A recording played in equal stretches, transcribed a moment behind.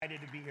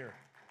excited to be here.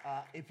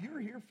 If you're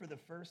here for the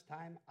first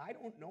time, I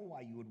don't know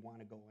why you would want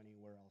to go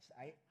anywhere else.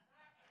 I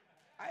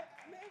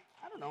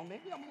don't know,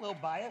 maybe I'm a little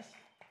biased.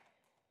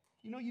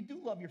 You know, you do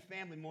love your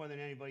family more than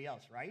anybody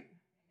else, right?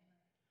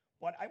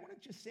 But I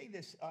want to just say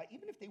this,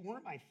 even if they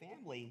weren't my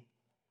family,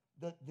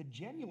 the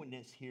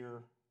genuineness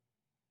here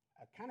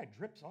kind of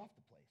drips off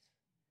the place.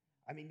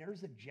 I mean,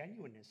 there's a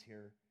genuineness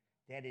here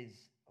that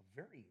is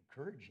very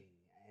encouraging,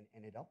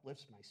 and it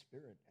uplifts my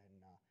spirit.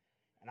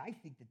 And I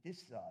think that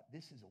this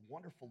is a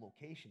wonderful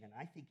location. And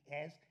I think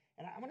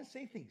and I want to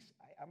say things.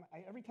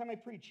 Every time I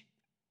preach,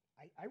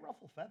 I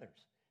ruffle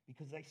feathers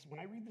because when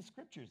I read the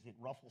scriptures, it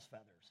ruffles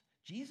feathers.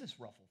 Jesus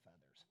ruffled feathers.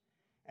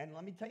 And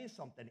let me tell you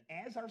something.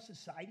 As our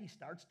society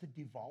starts to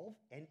devolve,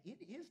 and it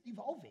is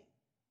devolving,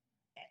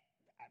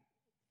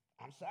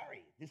 I'm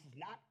sorry, this is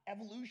not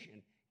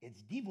evolution,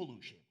 it's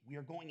devolution. We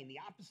are going in the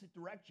opposite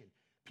direction.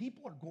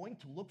 People are going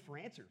to look for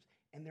answers,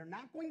 and they're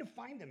not going to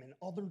find them in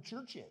other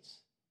churches.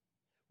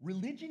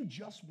 Religion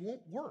just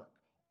won't work.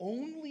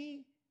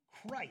 Only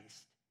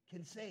Christ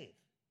can save.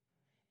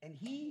 And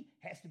he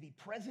has to be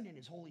present in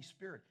his Holy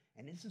Spirit.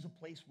 And this is a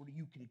place where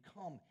you can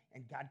come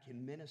and God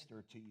can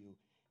minister to you.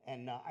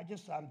 And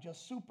I'm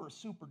just super,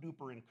 super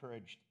duper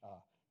encouraged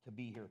to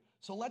be here.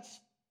 So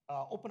let's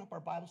open up our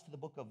Bibles to the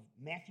book of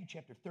Matthew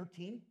chapter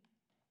 13.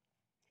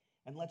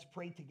 And let's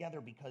pray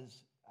together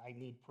because I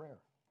need prayer.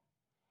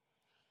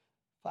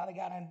 Father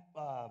God,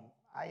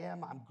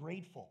 I'm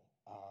grateful.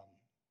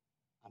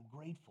 I'm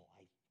grateful.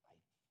 I'm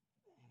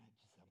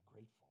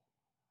grateful.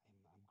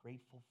 I'm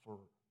grateful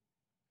for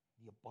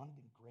the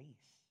abundant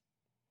grace.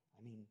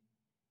 I mean,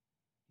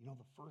 you know,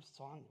 the first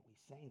song that we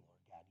sang,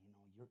 Lord God,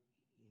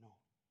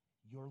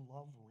 your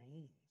love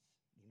reigns.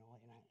 You know,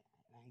 and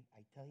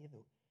I tell you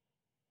that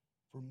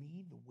for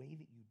me, the way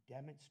that you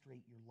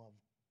demonstrate your love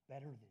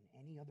better than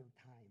any other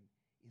time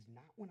is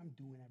not when I'm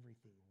doing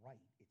everything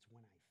right. It's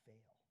when I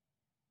fail.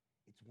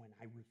 It's when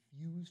I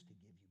refuse to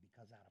give you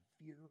because out of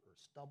fear or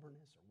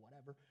stubbornness or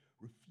whatever,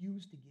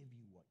 refuse to give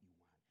you what you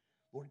want.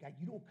 Lord God,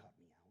 you don't cut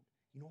me out.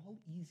 You know how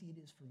easy it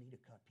is for me to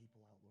cut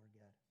people out, Lord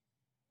God?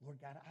 Lord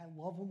God, I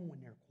love them when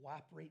they're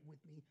cooperating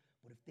with me,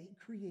 but if they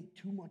create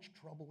too much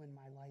trouble in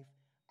my life,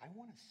 I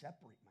want to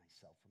separate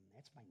myself from them.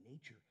 That's my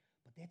nature,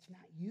 but that's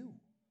not you.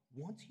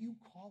 Once you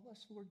call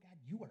us, Lord God,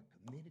 you are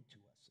committed to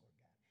us, Lord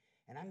God.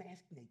 And I'm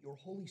asking that your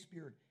Holy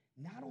Spirit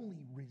not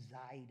only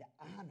reside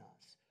on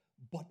us,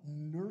 but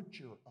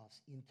nurture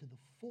us into the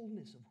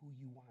fullness of who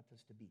you want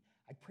us to be.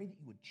 I pray that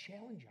you would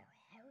challenge our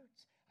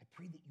hearts. I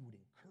pray that you would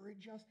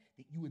encourage us,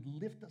 that you would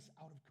lift us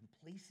out of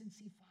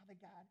complacency, Father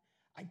God.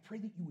 I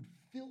pray that you would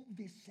fill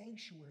this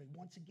sanctuary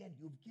once again.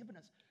 You have given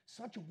us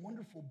such a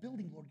wonderful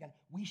building, Lord God.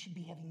 We should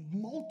be having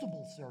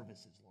multiple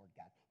services, Lord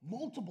God,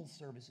 multiple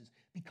services,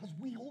 because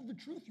we hold the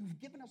truth. You've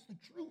given us the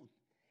truth.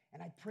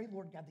 And I pray,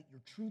 Lord God, that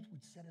your truth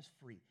would set us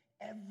free.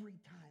 Every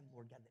time,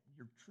 Lord God, that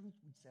your truth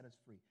would set us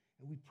free.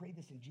 And we pray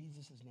this in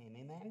Jesus' name,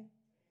 amen?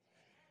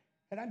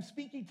 And I'm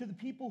speaking to the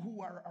people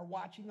who are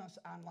watching us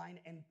online,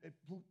 and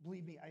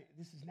believe me,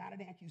 this is not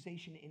an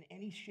accusation in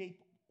any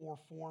shape or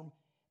form.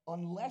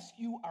 Unless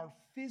you are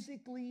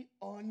physically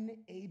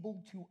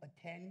unable to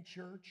attend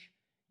church,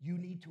 you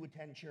need to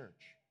attend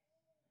church.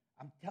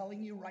 I'm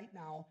telling you right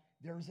now,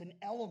 there's an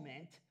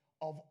element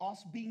of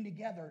us being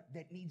together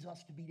that needs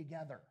us to be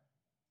together.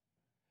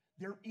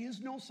 There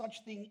is no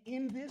such thing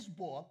in this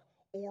book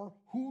or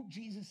who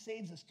Jesus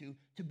saves us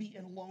to be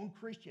an alone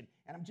Christian.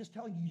 And I'm just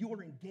telling you, you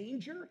are in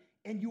danger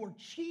and you are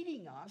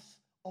cheating us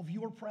of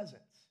your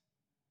presence.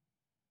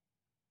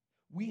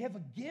 We have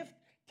a gift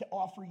to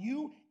offer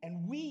you,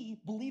 and we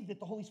believe that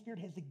the Holy Spirit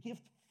has a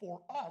gift for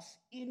us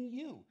in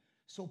you.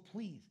 So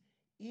please,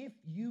 if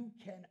you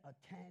can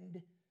attend,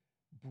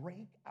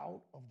 break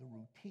out of the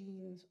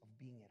routines of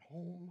being at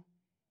home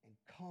and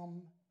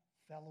come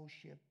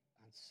fellowship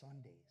on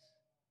Sundays.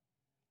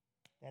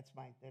 That's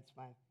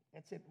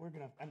it.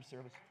 I'm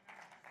service.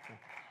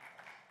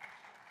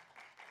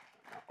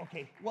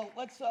 Okay, well,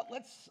 let's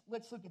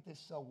look at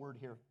this word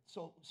here.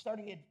 So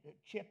starting at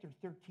chapter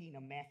 13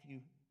 of Matthew,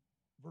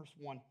 verse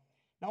 1.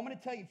 Now I'm going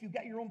to tell you, if you've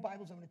got your own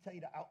Bibles, I'm going to tell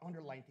you to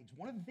underline things.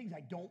 One of the things I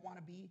don't want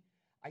to be,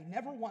 I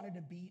never wanted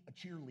to be a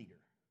cheerleader.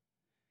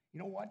 You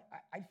know what?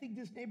 I think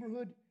this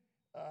neighborhood,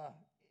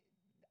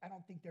 I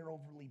don't think they're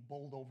overly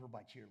bowled over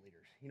by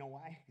cheerleaders. You know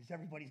why? Because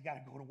everybody's got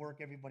to go to work,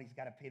 everybody's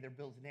got to pay their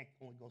bills, and that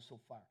only goes so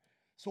far.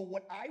 So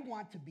what I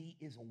want to be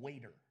is a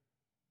waiter.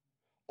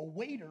 A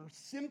waiter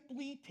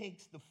simply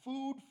takes the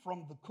food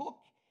from the cook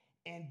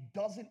and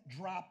doesn't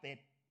drop it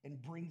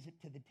and brings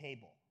it to the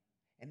table.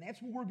 And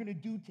that's what we're going to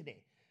do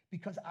today,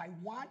 because I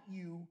want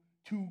you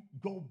to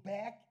go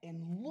back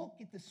and look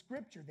at the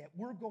scripture that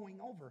we're going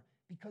over,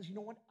 because you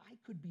know what? I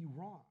could be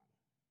wrong.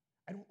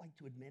 I don't like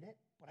to admit it,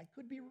 but I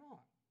could be wrong.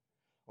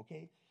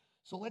 Okay?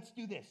 So let's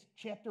do this.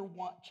 Chapter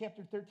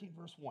 13,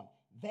 verse 1.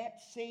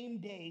 That same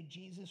day,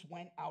 Jesus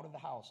went out of the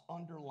house.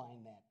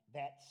 Underline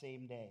that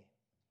same day.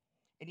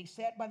 And he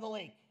sat by the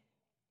lake.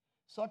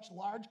 Such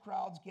large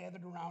crowds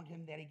gathered around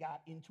him that he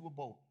got into a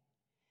boat.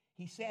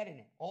 He sat in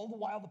it. All the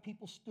while the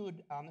people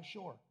stood on the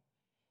shore.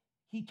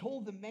 He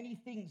told them many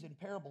things in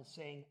parables,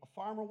 saying, a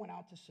farmer went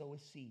out to sow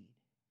his seed.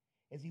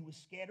 As he was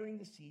scattering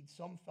the seed,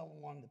 some fell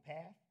along the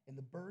path, and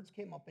the birds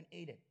came up and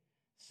ate it.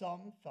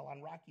 Some fell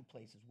on rocky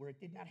places where it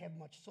did not have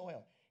much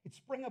soil. It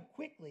sprang up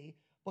quickly,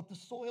 but the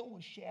soil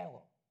was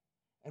shallow.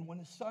 And when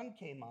the sun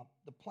came up,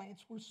 the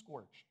plants were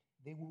scorched.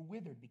 They were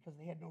withered because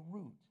they had no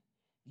root.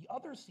 The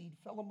other seed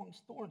fell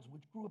amongst thorns,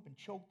 which grew up and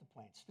choked the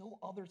plant. Still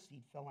other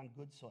seed fell on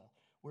good soil,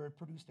 where it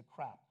produced a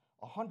crop,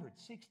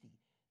 160,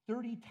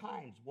 30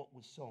 times what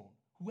was sown.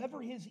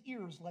 Whoever has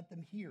ears, let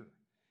them hear.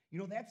 You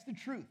know, that's the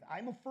truth.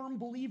 I'm a firm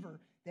believer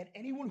that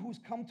anyone who's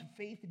come to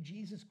faith in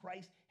Jesus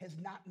Christ has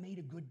not made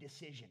a good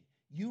decision.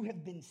 You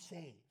have been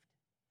saved.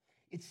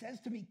 It says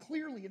to me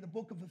clearly in the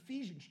book of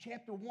Ephesians,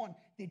 chapter 1,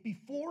 that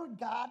before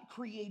God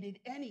created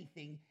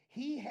anything,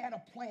 he had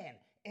a plan.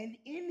 And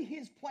in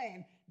his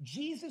plan,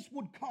 Jesus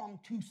would come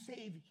to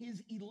save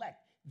his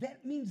elect.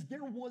 That means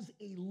there was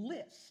a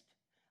list.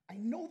 I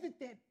know that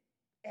that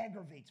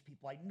aggravates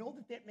people. I know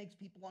that that makes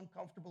people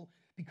uncomfortable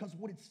because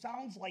what it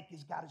sounds like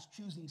is God is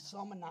choosing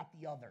some and not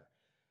the other.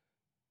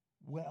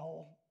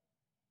 Well,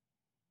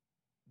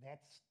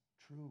 that's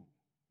true.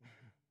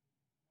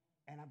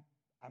 And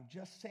I'm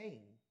just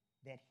saying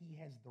that he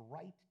has the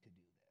right to do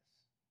this.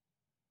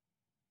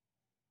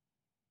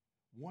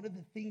 One of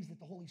the things that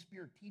the Holy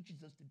Spirit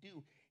teaches us to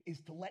do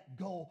is to let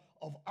go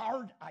of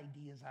our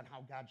ideas on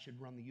how God should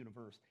run the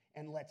universe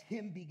and lets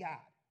him be God,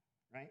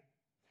 right?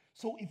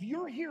 So if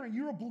you're here and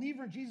you're a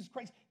believer in Jesus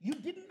Christ, you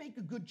didn't make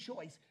a good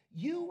choice.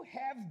 You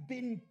have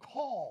been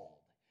called.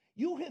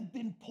 You have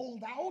been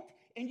pulled out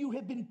and you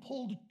have been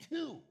pulled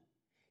to.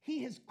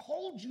 He has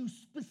called you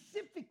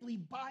specifically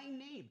by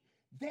name.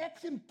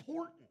 That's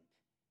important.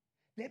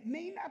 That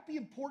may not be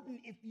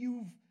important if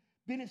you've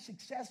been a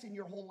success in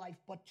your whole life,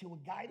 but to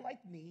a guy like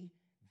me,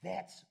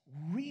 that's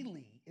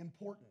really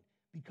important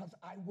because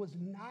I was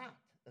not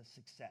a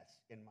success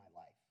in my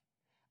life.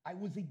 I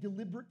was a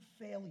deliberate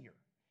failure.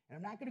 And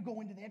I'm not going to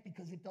go into that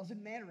because it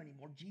doesn't matter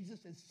anymore. Jesus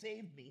has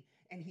saved me,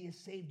 and he has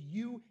saved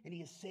you, and he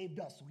has saved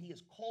us. So he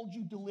has called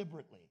you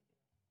deliberately.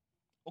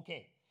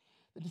 Okay,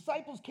 the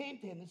disciples came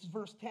to him. This is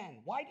verse 10.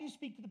 Why do you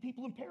speak to the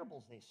people in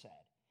parables, they said.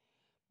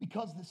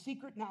 Because the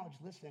secret knowledge,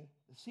 listen,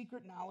 the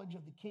secret knowledge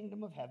of the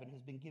kingdom of heaven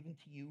has been given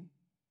to you,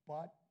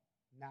 but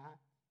not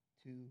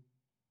to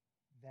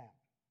them.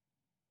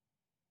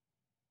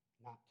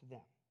 Not to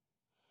them.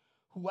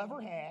 Whoever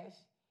has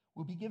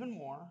will be given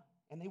more,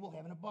 and they will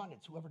have an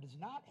abundance. Whoever does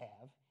not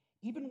have,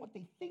 even what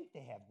they think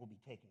they have will be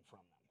taken from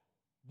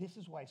them. This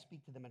is why I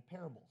speak to them in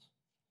parables.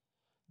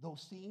 Though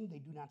seeing, they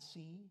do not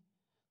see.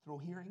 Through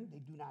hearing, they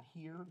do not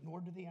hear, nor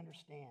do they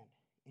understand.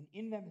 And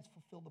in them is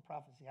fulfilled the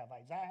prophecy of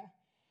Isaiah.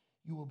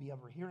 You will be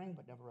ever hearing,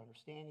 but never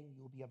understanding.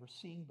 You will be ever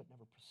seeing, but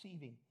never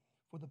perceiving.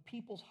 For the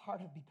people's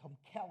heart have become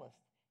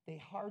calloused. They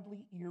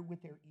hardly hear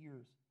with their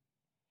ears,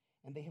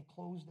 and they have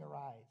closed their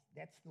eyes.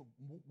 That's the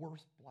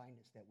worst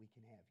blindness that we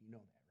can have. You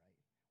know that,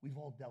 right? We've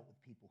all dealt with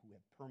people who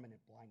have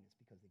permanent blindness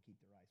because they keep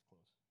their eyes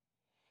closed.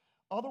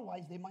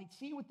 Otherwise, they might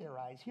see with their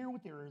eyes, hear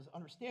with their ears,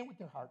 understand with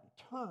their heart, and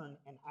turn,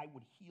 and I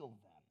would heal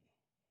them.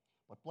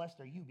 But blessed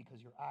are you because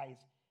your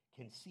eyes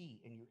can see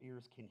and your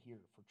ears can hear.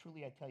 For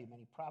truly I tell you,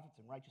 many prophets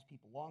and righteous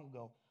people long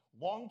ago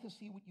longed to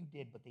see what you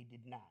did, but they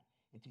did not,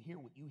 and to hear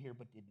what you hear,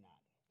 but did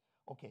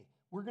not. Okay,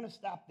 we're going to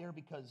stop there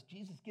because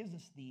Jesus gives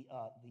us the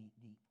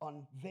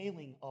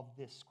unveiling of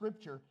this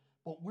scripture,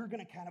 but we're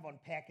going to kind of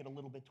unpack it a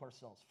little bit to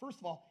ourselves. First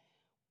of all,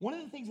 one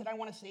of the things that I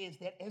want to say is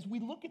that as we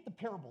look at the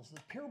parables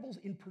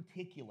in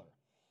particular,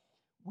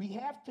 we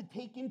have to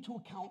take into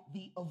account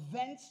the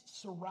events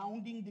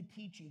surrounding the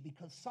teaching,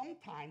 because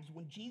sometimes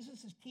when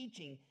Jesus is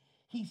teaching,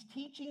 he's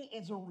teaching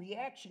as a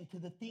reaction to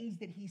the things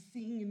that he's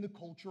seeing in the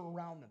culture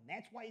around them.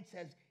 That's why it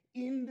says,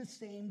 in the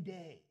same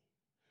day.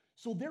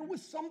 So there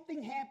was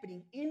something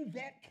happening in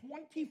that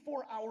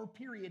 24-hour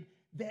period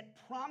that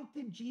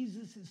prompted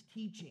Jesus'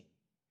 teaching.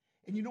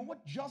 And you know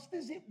what? Just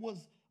as it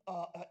was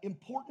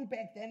important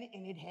back then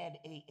and it had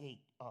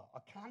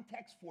a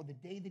context for the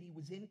day that he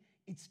was in,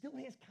 it still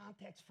has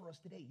context for us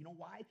today. You know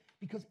why?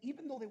 Because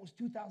even though that was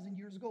 2,000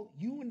 years ago,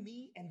 you and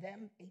me and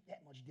them ain't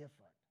that much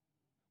different.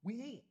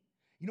 We ain't.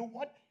 You know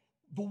what?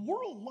 The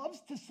world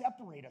loves to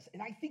separate us,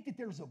 and I think that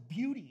there's a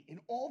beauty in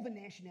all the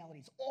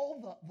nationalities,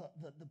 all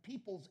the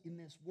peoples in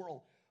this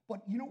world.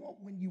 But you know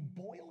what? When you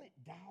boil it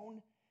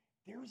down,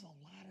 there's a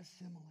lot of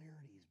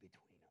similarities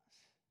between us.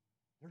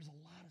 There's a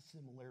lot of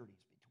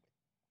similarities between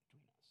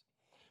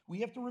us. We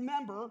have to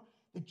remember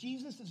that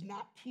Jesus is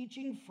not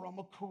teaching from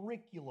a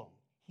curriculum.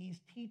 He's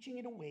teaching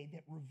in a way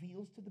that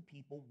reveals to the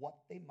people what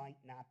they might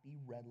not be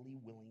readily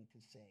willing to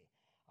say.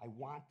 I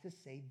want to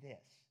say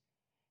this.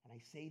 And I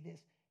say this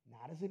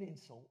not as an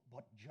insult,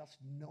 but just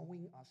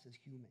knowing us as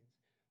humans.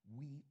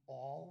 We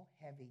all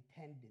have a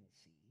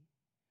tendency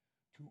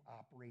to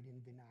operate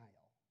in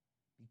denial,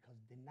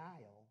 because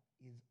denial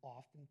is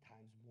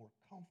oftentimes more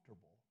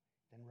comfortable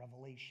than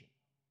revelation.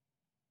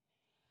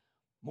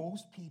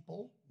 Most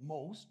people,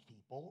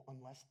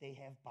 unless they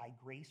have by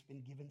grace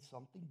been given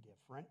something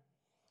different,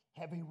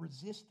 have a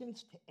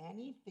resistance to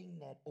anything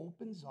that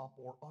opens up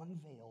or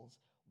unveils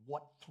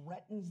what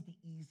threatens the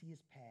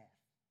easiest path.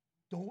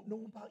 Don't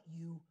know about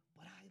you,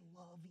 but I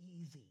love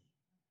easy.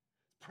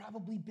 It's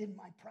probably been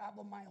my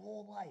problem my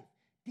whole life.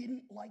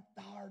 Didn't like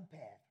the hard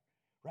path.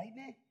 Right,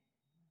 Nick?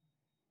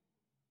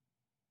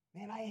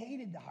 Man, I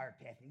hated the hard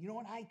path. And you know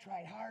what? I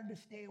tried hard to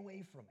stay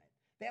away from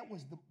it. That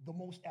was the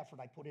most effort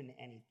I put into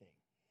anything.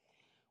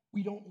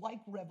 We don't like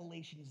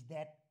revelations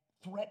that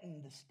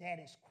threaten the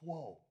status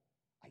quo.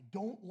 I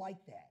don't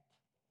like that.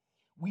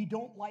 We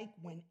don't like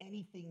when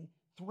anything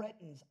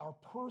threatens our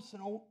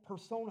personal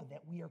persona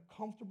that we are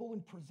comfortable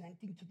in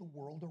presenting to the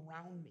world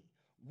around me.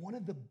 One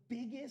of the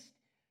biggest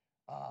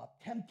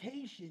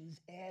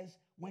temptations as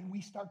when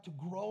we start to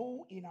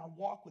grow in our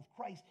walk with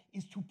Christ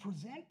is to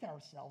present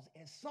ourselves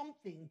as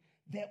something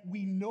that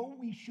we know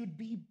we should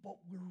be, but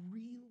we're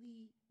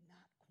really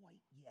not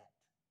quite yet.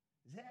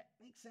 Does that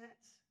make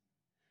sense?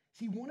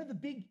 See, one of the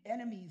big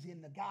enemies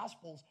in the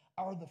Gospels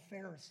are the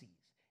Pharisees.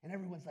 And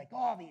everyone's like,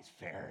 oh, these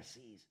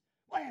Pharisees.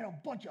 What a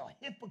bunch of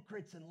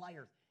hypocrites and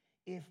liars.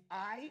 If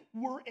I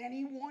were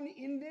anyone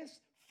in this,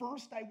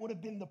 first I would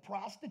have been the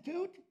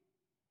prostitute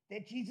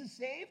that Jesus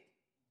saved.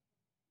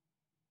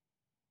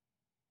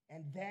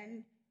 And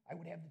then I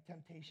would have the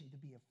temptation to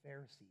be a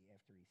Pharisee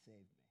after he saved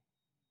me.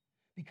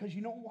 Because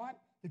you know what?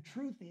 The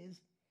truth is,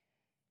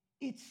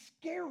 it's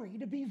scary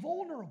to be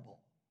vulnerable.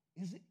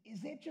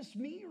 Is that just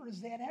me or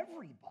is that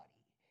everybody?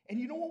 And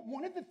you know what?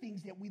 One of the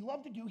things that we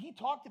love to do, he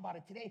talked about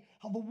it today,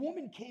 how the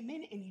woman came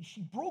in and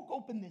she broke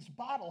open this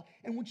bottle.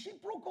 And when she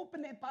broke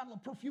open that bottle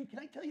of perfume, can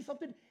I tell you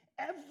something?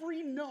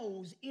 Every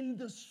nose in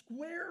the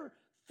square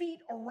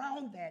feet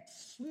around that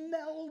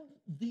smelled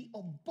the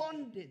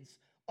abundance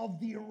of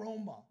the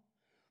aroma.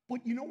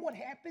 But you know what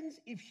happens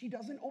if she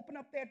doesn't open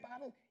up that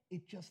bottle?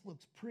 It just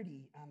looks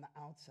pretty on the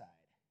outside.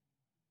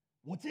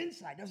 What's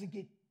inside doesn't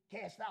get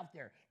cast out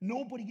there.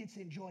 Nobody gets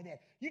to enjoy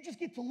that. You just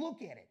get to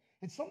look at it.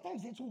 And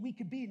sometimes that's what we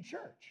could be in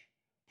church.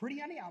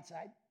 Pretty on the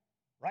outside,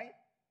 right?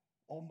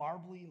 All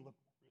marbly and look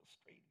real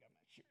straight, got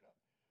my shirt up.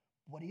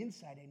 But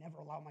inside, I never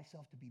allow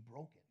myself to be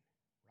broken,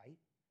 right?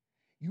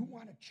 You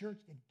want a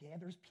church that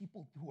gathers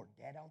people who are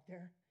dead out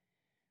there?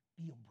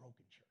 Be a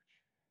broken church.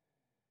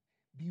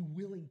 Be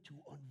willing to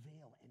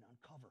unveil and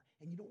uncover.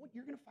 And you know what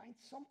you're going to find?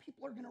 Some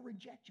people are going to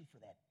reject you for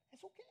that.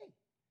 That's okay.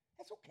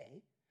 That's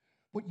okay.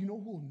 But you know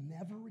who will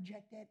never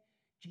reject that?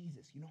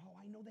 Jesus. You know how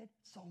I know that?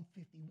 Psalm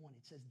 51.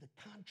 It says, the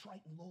contrite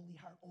and lowly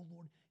heart, O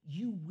Lord,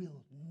 you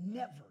will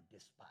never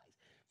despise.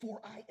 For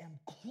I am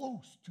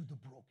close to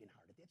the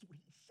brokenhearted. That's what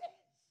he says.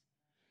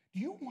 Do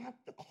you want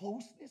the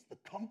closeness,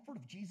 the comfort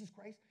of Jesus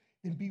Christ?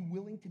 Then be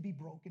willing to be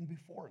broken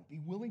before him.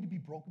 Be willing to be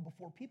broken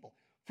before people.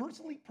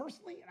 Personally,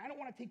 and I don't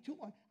want to take too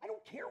long, I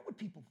don't care what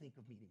people think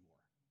of me anymore.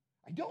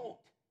 I don't.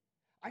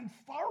 I'm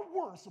far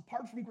worse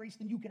apart from grace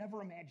than you could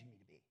ever imagine me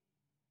to be.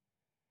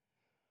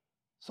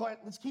 So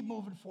let's keep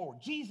moving forward.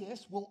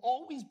 Jesus will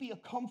always be a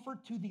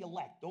comfort to the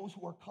elect, those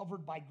who are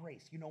covered by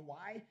grace. You know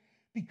why?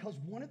 Because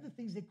one of the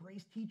things that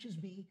grace teaches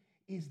me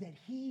is that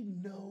he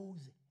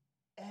knows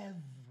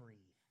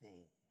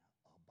everything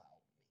about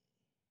me.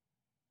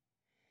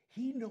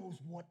 He knows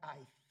what I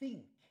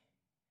think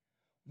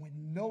when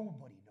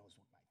nobody knows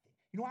what I think.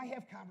 You know, I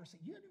have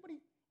conversations. You anybody,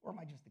 or am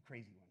I just the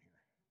crazy one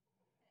here?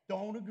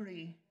 Don't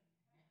agree.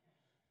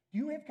 Do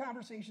you have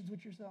conversations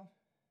with yourself?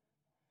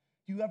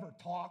 Do you ever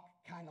talk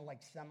kind of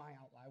like semi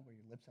out loud where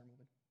your lips are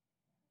moving?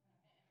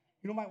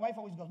 You know, my wife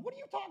always goes, what are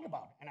you talking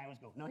about? And I always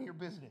go, none of your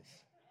business.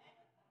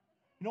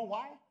 You know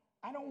why?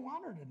 I don't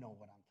want her to know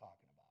what I'm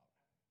talking about.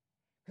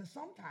 Because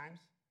sometimes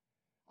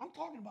I'm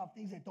talking about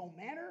things that don't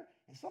matter,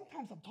 and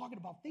sometimes I'm talking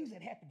about things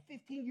that happened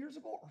 15 years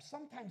ago, or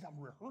sometimes I'm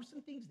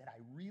rehearsing things that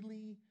I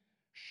really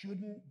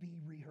shouldn't be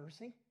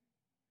rehearsing.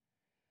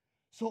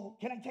 So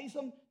can I tell you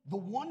something? The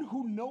one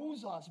who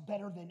knows us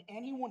better than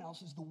anyone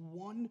else is the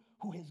one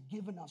who has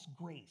given us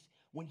grace.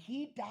 When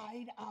he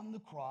died on the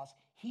cross,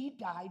 he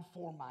died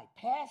for my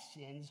past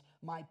sins,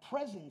 my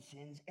present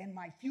sins, and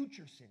my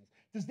future sins.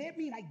 Does that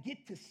mean I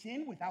get to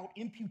sin without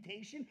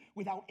imputation,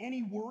 without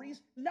any worries?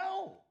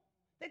 No,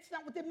 that's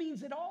not what that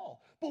means at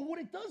all. But what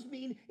it does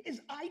mean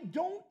is I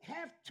don't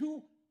have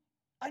to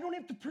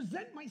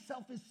present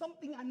myself as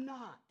something I'm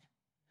not.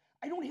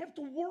 I don't have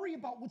to worry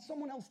about what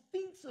someone else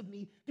thinks of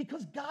me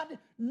because God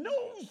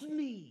knows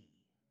me.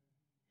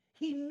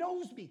 He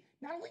knows me.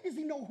 Not only does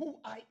he know who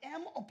I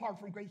am apart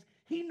from grace,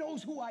 he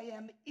knows who I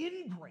am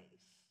in grace,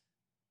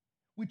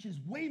 which is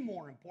way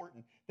more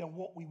important than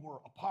what we were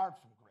apart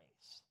from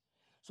grace.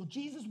 So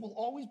Jesus will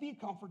always be a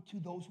comfort to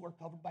those who are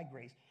covered by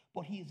grace,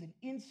 but he is an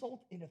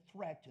insult and a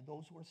threat to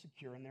those who are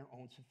secure in their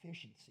own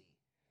sufficiency.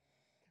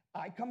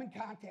 I come in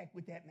contact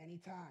with that many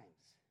times,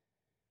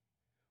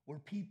 where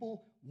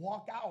people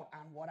walk out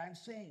on what I'm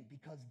saying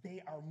because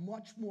they are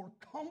much more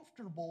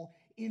comfortable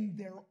in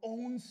their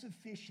own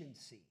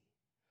sufficiency.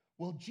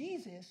 Well,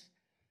 Jesus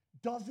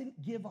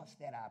doesn't give us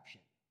that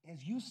option.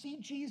 As you see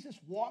Jesus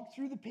walk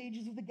through the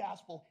pages of the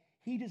gospel,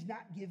 he does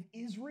not give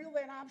Israel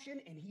that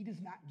option, and he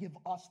does not give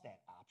us that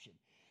option.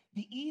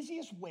 The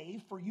easiest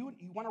way for you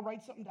want to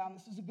write something down,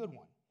 this is a good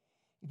one.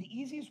 The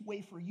easiest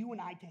way for you and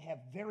I to have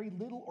very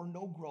little or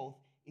no growth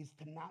is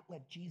to not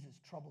let Jesus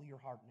trouble your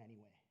heart in any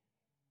way.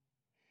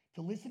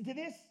 To listen to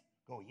this,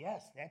 go,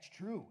 yes, that's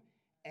true,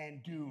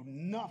 and do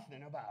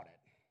nothing about it.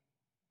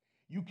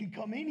 You can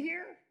come in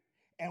here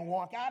and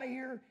walk out of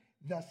here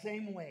the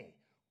same way.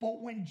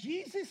 But when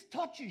Jesus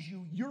touches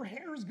you, your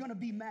hair is going to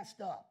be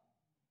messed up.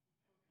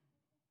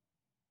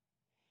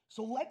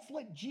 So let's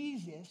let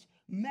Jesus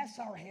mess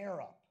our hair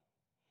up.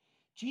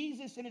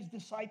 Jesus and his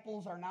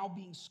disciples are now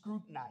being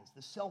scrutinized.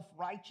 The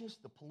self-righteous,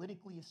 the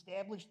politically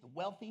established, the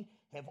wealthy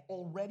have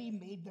already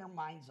made their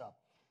minds up.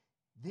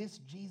 This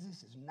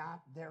Jesus is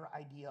not their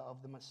idea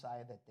of the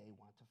Messiah that they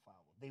want to follow.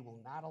 They will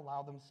not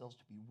allow themselves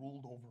to be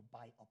ruled over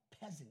by a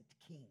peasant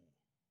king.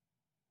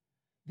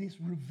 This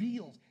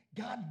reveals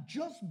God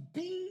just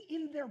being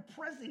in their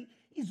presence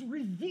is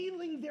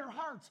revealing their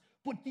hearts.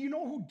 But do you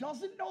know who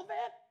doesn't know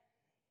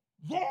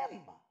that?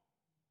 Them.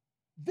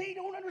 They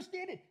don't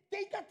understand it.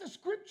 They got the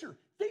scripture.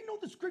 They know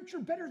the scripture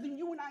better than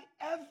you and I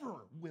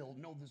ever will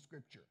know the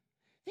scripture.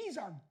 These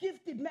are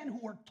gifted men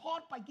who are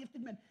taught by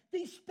gifted men.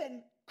 They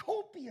spend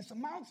copious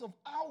amounts of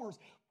hours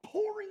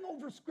poring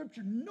over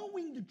scripture,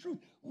 knowing the truth,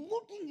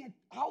 looking at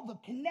how the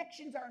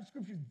connections are in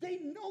scripture. They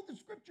know the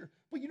scripture,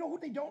 but you know who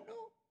they don't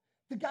know?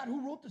 The God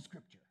who wrote the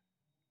scripture.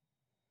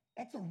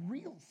 That's a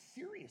real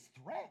serious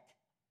threat.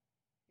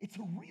 It's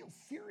a real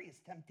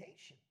serious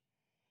temptation.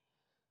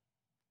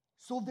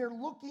 So they're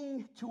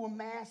looking to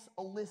amass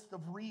a list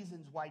of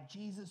reasons why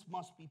Jesus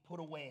must be put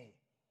away.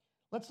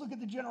 Let's look at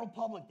the general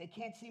public. They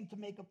can't seem to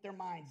make up their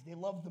minds. They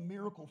love the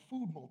miracle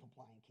food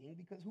multiplying king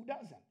because who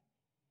doesn't?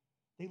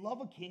 They love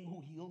a king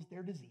who heals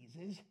their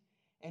diseases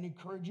and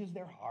encourages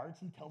their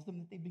hearts and tells them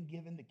that they've been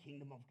given the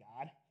kingdom of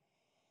God.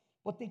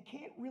 But they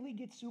can't really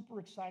get super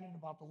excited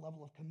about the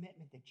level of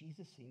commitment that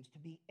Jesus seems to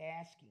be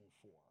asking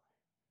for.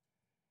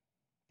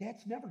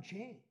 That's never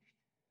changed.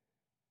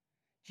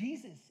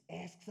 Jesus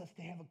asks us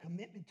to have a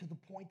commitment to the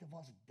point of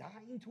us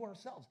dying to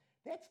ourselves.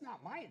 That's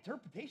not my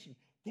interpretation.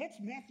 That's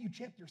Matthew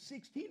chapter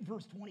 16,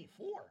 verse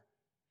 24.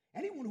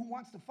 Anyone who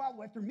wants to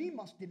follow after me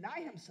must deny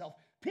himself,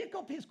 pick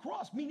up his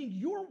cross, meaning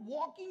you're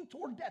walking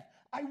toward death.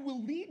 I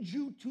will lead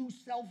you to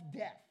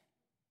self-death.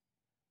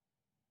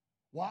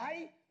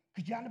 Why?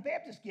 Because John the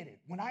Baptist get it.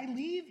 When I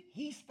leave,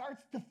 he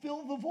starts to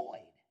fill the void.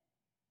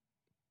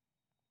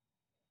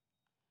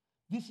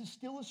 This is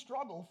still a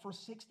struggle for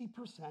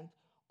 60%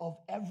 of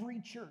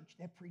every church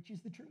that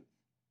preaches the truth.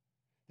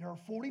 There are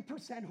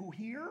 40% who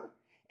hear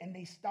and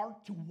they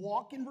start to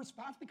walk in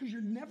response because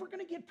you're never going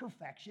to get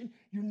perfection.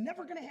 You're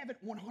never going to have it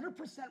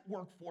 100%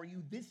 work for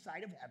you this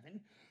side of heaven.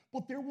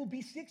 But there will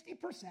be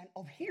 60%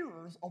 of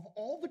hearers of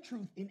all the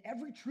truth in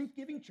every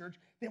truth-giving church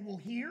that will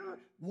hear,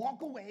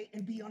 walk away,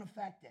 and be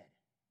unaffected.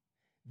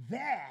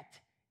 That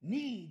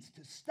needs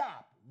to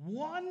stop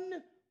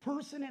one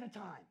person at a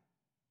time.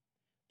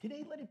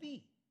 Today, let it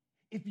be.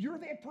 If you're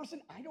that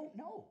person, I don't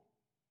know.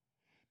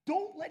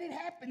 Don't let it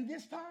happen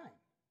this time.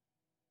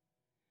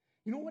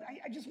 You know what?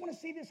 I just want to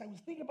say this. I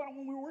was thinking about it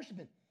when we were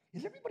worshiping.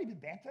 Has everybody been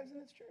baptized in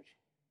this church?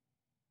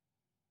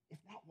 If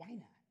not, why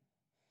not?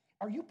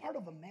 Are you part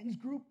of a men's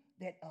group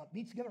that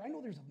meets together? I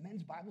know there's a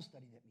men's Bible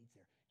study that meets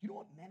there. You know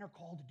what men are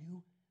called to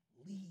do?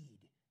 Lead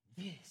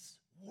this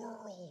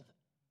world.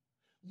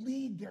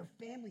 Lead their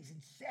families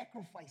in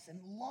sacrifice and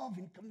love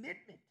and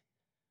commitment.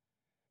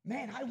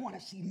 Man, I want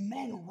to see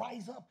men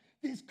rise up.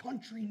 This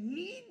country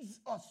needs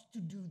us to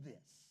do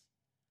this.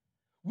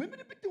 Women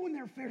have been doing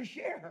their fair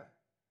share.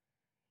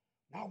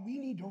 Now we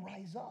need to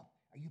rise up.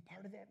 Are you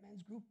part of that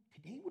men's group?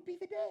 Today would be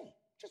the day.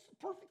 Just the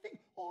perfect thing.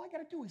 All I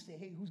got to do is say,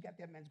 hey, who's got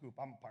that men's group?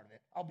 I'm a part of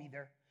it. I'll be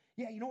there.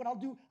 Yeah, you know what I'll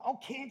do?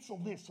 I'll cancel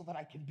this so that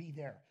I can be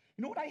there.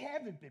 You know what? I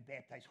haven't been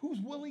baptized. Who's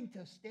willing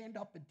to stand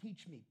up and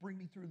teach me? Bring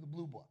me through the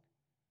blue book.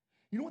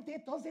 You know what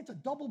that does? That's a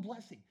double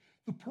blessing.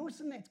 The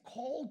person that's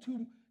called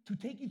to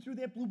take you through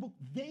that blue book,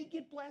 they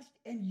get blessed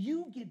and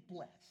you get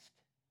blessed.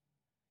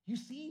 You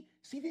see?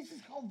 See, this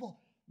is how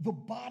the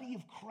body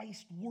of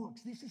Christ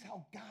works. This is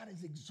how God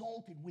is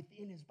exalted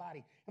within his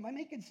body. Am I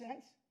making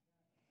sense?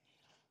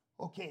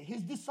 Okay,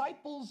 his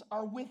disciples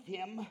are with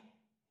him,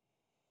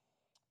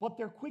 but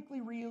they're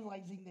quickly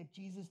realizing that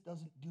Jesus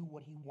doesn't do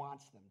what he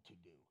wants them to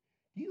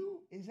do.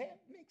 Does that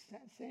make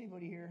sense to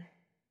anybody here?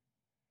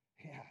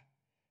 Yeah.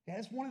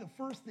 That's one of the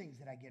first things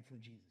that I get from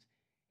Jesus.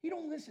 He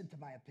don't listen to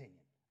my opinion.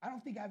 I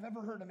don't think I've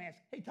ever heard him ask,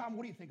 hey, Tom,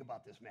 what do you think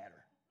about this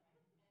matter?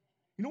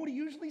 You know what he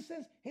usually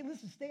says? Hey,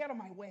 listen, stay out of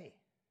my way.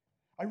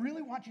 I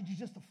really want you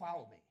just to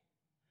follow me.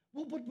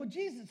 Well, but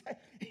Jesus, I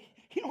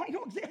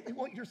know exactly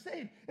what you're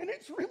saying, and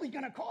it's really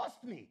going to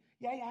cost me.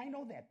 Yeah, I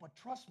know that, but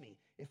trust me,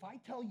 if I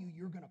tell you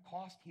you're going to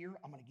cost here,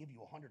 I'm going to give you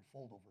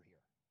 100-fold over here,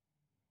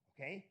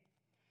 okay?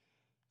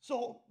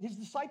 So his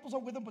disciples are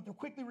with him, but they're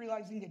quickly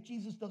realizing that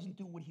Jesus doesn't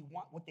do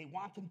what they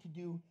want him to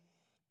do,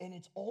 and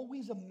it's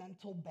always a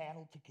mental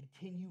battle to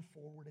continue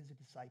forward as a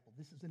disciple.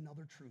 This is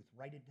another truth.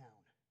 Write it down.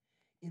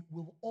 It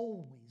will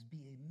always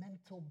be a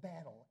mental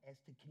battle as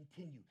to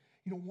continue.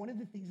 You know, one of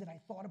the things that I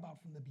thought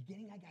about from the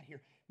beginning I got here,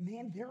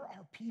 man, there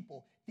are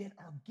people that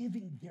are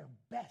giving their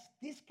best.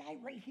 This guy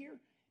right here,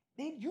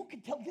 man, you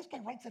can tell this guy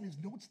writes on his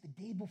notes the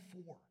day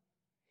before.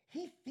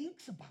 He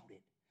thinks about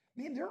it.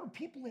 Man, there are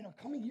people that are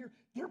coming here,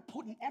 they're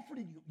putting effort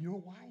in you. You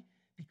know why?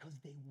 Because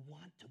they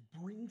want to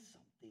bring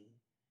something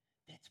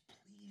that's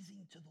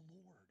pleasing to the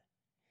Lord.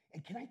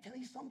 And can I tell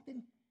you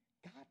something?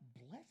 God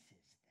blesses that.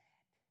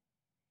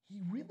 He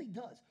really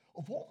does.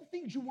 Of all the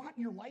things you want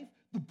in your life,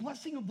 the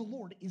blessing of the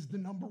Lord is the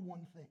number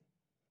one thing.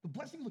 The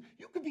blessing of the Lord.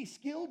 You could be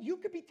skilled, you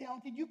could be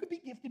talented, you could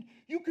be gifted,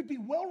 you could be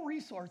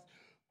well-resourced,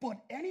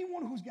 but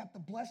anyone who's got the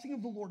blessing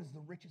of the Lord is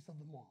the richest of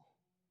them all.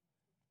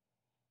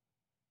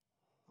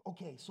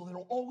 Okay, so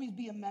there'll always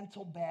be a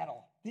mental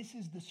battle. This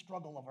is the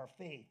struggle of our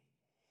faith.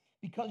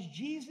 Because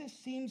Jesus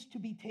seems to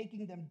be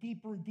taking them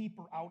deeper and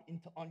deeper out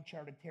into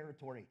uncharted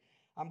territory.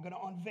 I'm going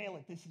to unveil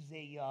it. This is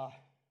going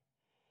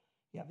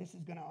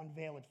to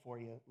unveil it for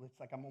you. It's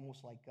like I'm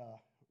almost like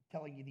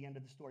telling you the end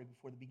of the story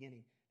before the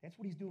beginning. That's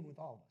what he's doing with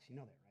all of us. You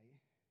know that, right?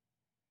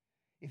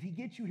 If he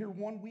gets you here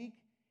 1 week,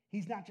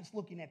 he's not just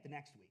looking at the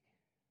next week.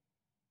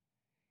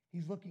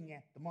 He's looking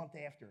at the month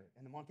after,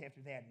 and the month after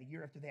that, and the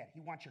year after that.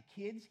 He wants your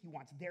kids, he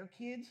wants their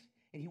kids,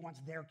 and he wants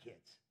their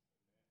kids.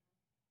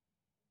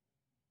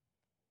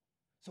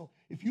 So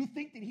if you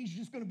think that he's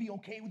just going to be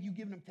okay with you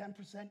giving him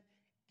 10%,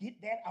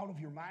 get that out of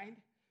your mind,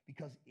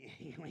 because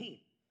he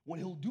ain't. What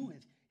he'll do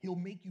is he'll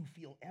make you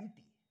feel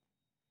empty.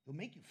 He'll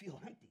make you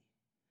feel empty.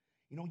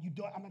 You know,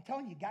 I'm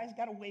telling you, God's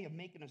got a way of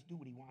making us do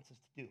what he wants us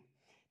to do.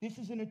 This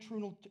is an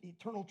eternal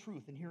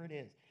truth, and here it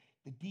is.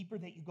 The deeper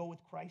that you go with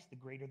Christ, the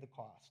greater the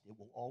cost. It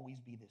will always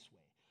be this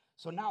way.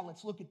 So now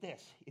let's look at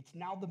this. It's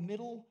now the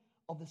middle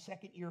of the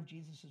second year of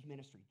Jesus'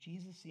 ministry.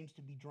 Jesus seems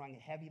to be drawing a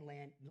heavy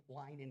line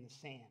in the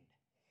sand.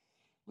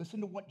 Listen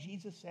to what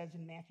Jesus says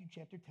in Matthew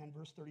chapter 10,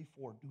 verse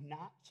 34. Do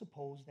not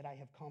suppose that I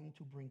have come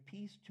to bring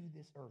peace to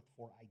this earth,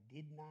 for I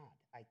did not.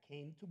 I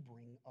came to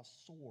bring a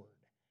sword,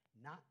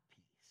 not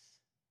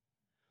peace.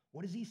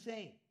 What is he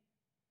saying?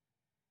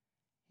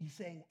 He's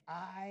saying,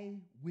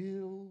 I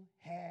will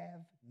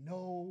have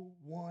no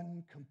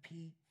one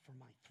compete for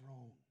my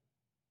throne.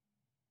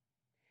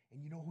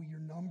 And you know who your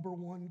number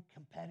one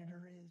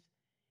competitor is?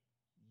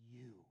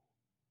 You.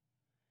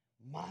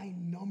 My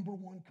number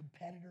one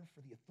competitor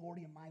for the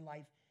authority of my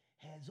life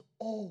has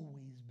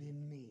always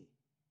been me.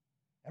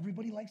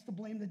 Everybody likes to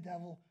blame the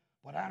devil,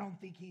 but I don't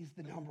think he's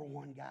the number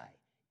one guy.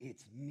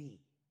 It's me.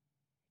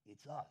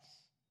 It's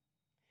us.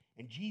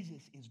 And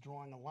Jesus is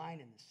drawing a line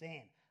in the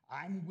sand.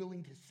 I'm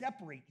willing to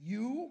separate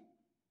you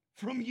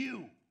from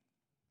you.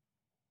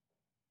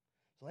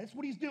 So that's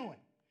what he's doing.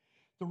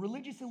 The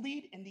religious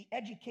elite and the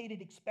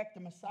educated expect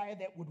a Messiah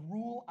that would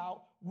rule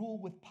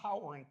with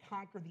power and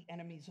conquer the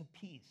enemies of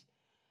peace.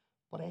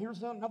 But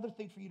here's another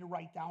thing for you to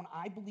write down.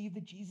 I believe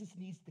that Jesus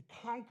needs to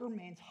conquer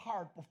man's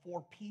heart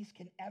before peace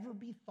can ever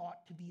be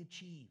thought to be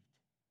achieved.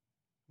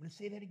 I'm going to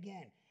say that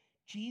again.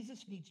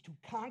 Jesus needs to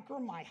conquer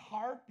my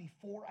heart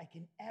before I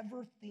can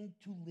ever think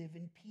to live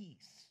in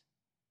peace.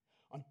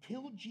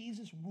 Until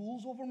Jesus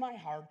rules over my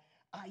heart,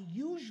 I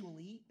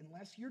usually,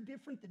 unless you're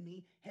different than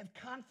me, have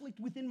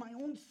conflict within my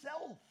own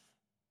self.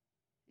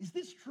 Is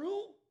this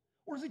true?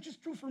 Or is it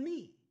just true for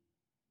me?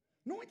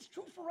 No, it's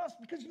true for us,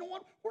 because you know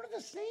what? We're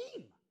the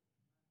same.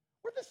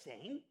 We're the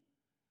same.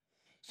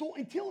 So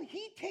until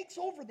he takes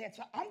over that,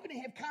 so I'm going to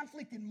have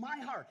conflict in my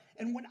heart.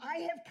 And when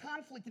I have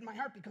conflict in my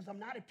heart because I'm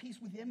not at peace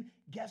with him,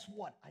 guess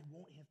what? I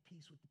won't have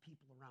peace with the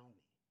people around me.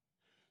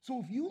 So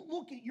if you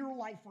look at your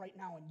life right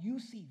now and you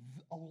see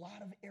a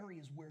lot of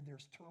areas where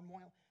there's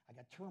turmoil, I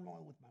got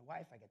turmoil with my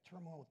wife, I got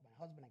turmoil with my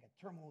husband, I got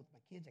turmoil with my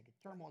kids, I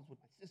got turmoil with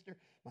my sister,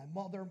 my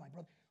mother, my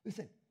brother.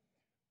 Listen,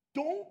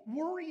 don't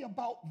worry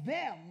about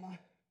them.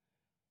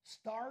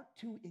 Start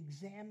to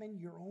examine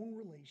your own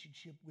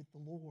relationship with the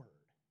Lord.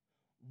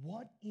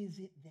 What is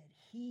it that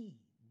he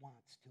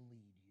wants to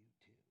lead you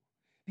to?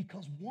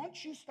 Because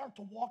once you start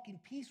to walk in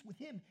peace with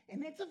him,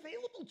 and that's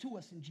available to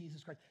us in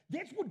Jesus Christ,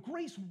 that's what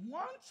grace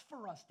wants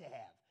for us to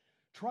have.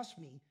 Trust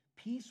me,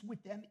 peace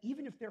with them,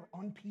 even if they're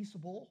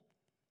unpeaceable,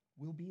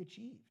 will be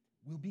achieved.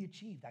 Will be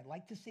achieved. I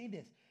like to say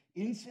this.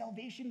 In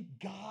salvation,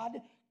 God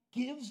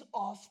gives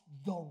us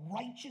the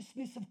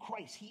righteousness of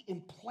Christ. He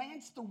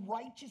implants the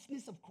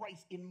righteousness of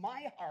Christ in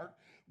my heart,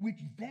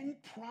 which then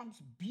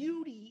prompts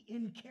beauty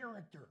in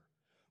character.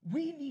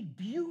 We need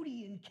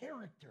beauty in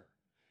character.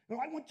 You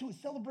know, I went to a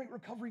Celebrate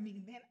Recovery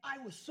meeting. Man, I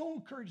was so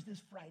encouraged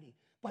this Friday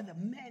by the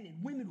men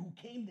and women who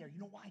came there. You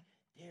know why?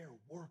 They're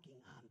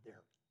working on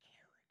their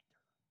character.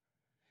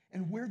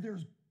 And where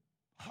there's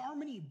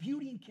harmony,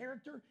 beauty, and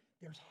character,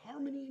 there's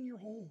harmony in your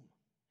home.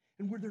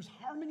 And where there's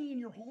harmony in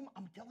your home,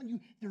 I'm telling you,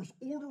 there's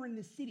order in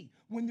the city.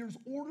 When there's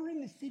order in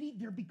the city,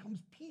 there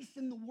becomes peace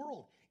in the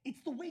world.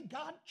 It's the way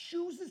God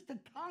chooses to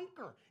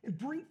conquer and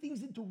bring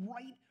things into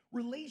right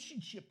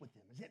relationship with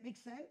him. Does that make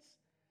sense?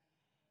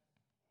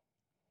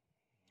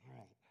 All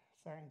right.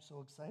 Sorry I'm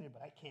so excited,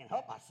 but I can't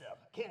help myself.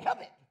 I can't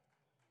help it.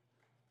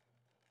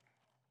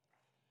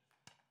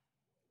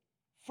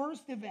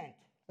 First event.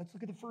 Let's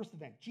look at the first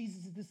event.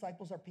 Jesus'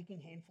 disciples are picking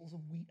handfuls of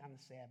wheat on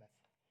the Sabbath.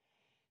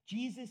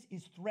 Jesus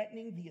is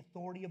threatening the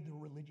authority of the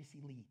religious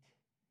elite.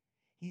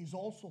 He is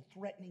also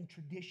threatening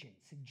tradition,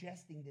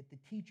 suggesting that the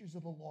teachers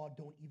of the law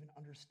don't even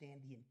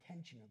understand the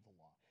intention of the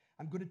law.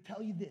 I'm going to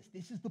tell you this.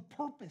 This is the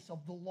purpose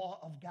of the law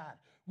of God.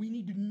 We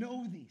need to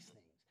know these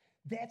things.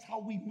 That's how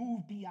we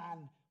move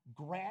beyond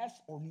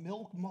grass or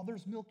milk,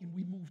 mother's milk, and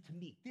we move to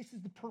meat. This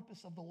is the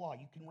purpose of the law.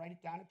 You can write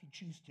it down if you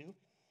choose to.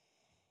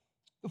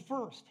 The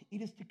first,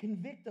 it is to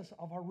convict us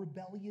of our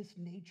rebellious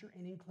nature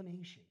and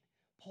inclination.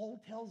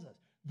 Paul tells us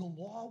the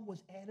law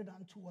was added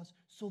unto us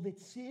so that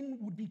sin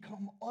would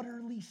become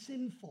utterly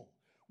sinful.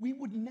 We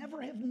would never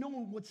have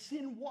known what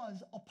sin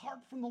was apart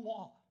from the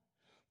law.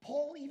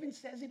 Paul even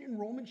says it in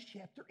Romans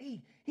chapter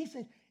 8. He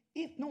said,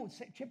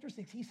 chapter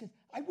 6, he says,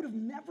 I would have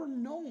never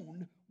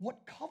known what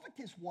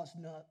covetous was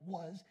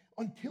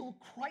until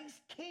Christ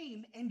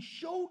came and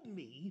showed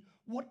me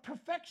what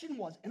perfection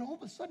was. And all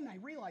of a sudden I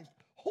realized,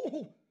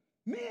 oh,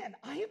 man,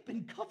 I have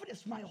been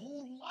covetous my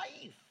whole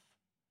life.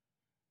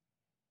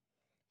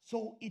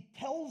 So it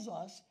tells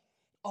us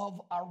of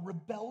our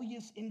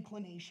rebellious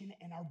inclination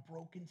and our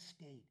broken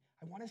state.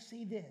 I want to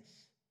say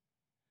this.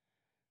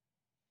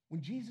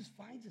 When Jesus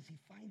finds us, he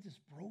finds us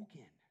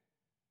broken.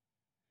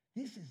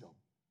 This is a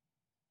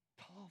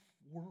tough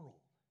world.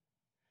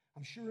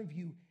 I'm sure of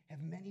you have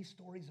many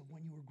stories of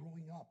when you were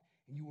growing up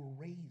and you were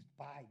raised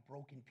by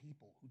broken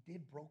people who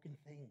did broken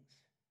things.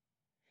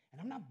 And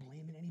I'm not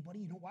blaming anybody.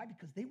 You know why?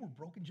 Because they were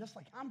broken just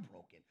like I'm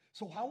broken.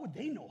 So how would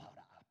they know how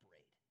to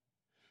operate?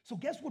 So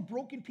guess what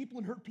broken people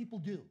and hurt people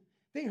do?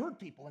 They hurt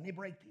people and they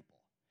break people.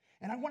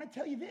 And I want to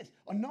tell you this.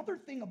 Another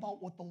thing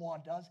about what the law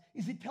does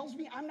is it tells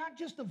me I'm not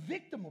just a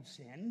victim of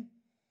sin.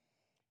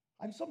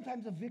 I'm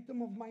sometimes a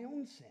victim of my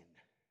own sin.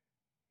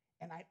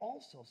 And I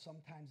also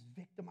sometimes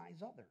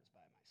victimize others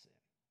by my sin.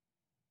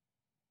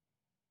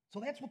 So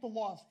that's what the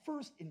law's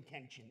first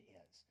intention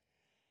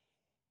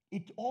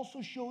is. It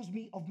also shows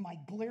me of my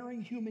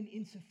glaring human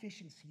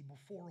insufficiency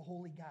before a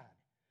holy God.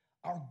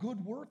 Our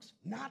good works,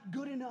 not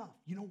good enough.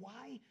 You know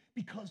why?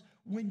 Because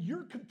when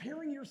you're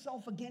comparing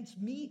yourself against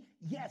me,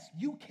 yes,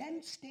 you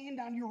can stand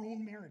on your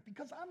own merit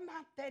because I'm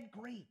not that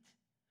great.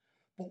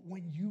 But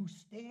when you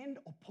stand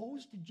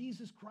opposed to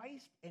Jesus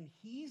Christ and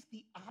he's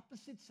the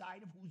opposite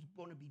side of who's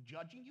going to be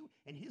judging you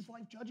and his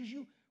life judges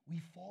you, we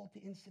fall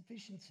to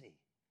insufficiency.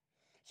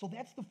 So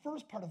that's the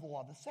first part of the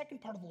law. The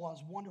second part of the law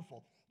is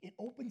wonderful. It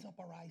opens up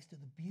our eyes to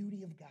the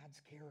beauty of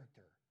God's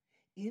character.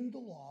 In the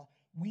law,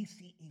 we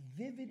see a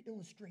vivid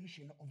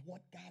illustration of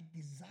what God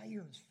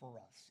desires for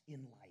us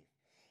in life.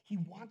 He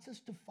wants us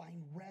to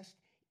find rest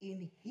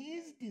in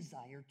his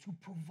desire to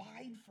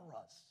provide for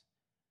us.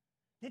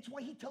 That's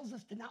why he tells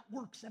us to not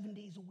work 7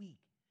 days a week.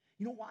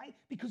 You know why?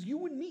 Because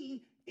you and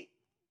me,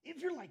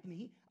 if you're like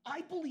me,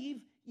 I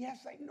believe,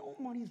 yes, I know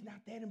money is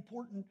not that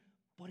important,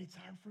 but it's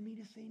hard for me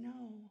to say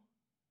no.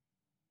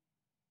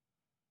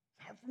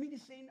 It's hard for me to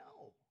say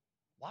no.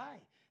 Why?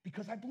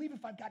 Because I believe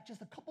if I've got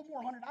just a couple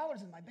more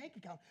 $100 in my bank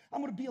account,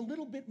 I'm going to be a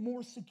little bit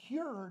more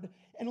secured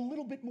and a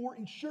little bit more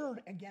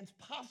insured against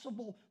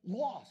possible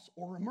loss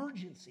or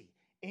emergency.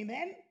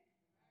 Amen?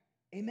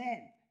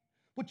 Amen.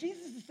 But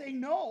Jesus is saying,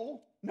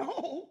 no,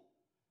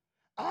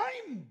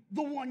 I'm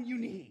the one you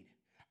need.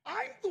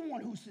 I'm the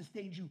one who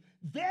sustains you.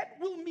 That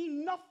will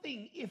mean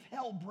nothing if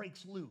hell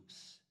breaks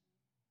loose.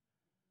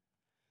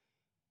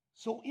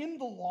 So in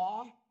the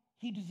law,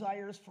 he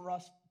desires for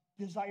us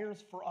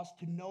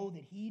to know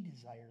that he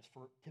desires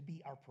to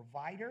be our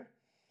provider.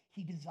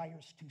 He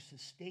desires to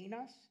sustain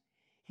us.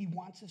 He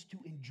wants us to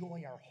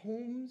enjoy our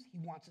homes. He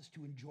wants us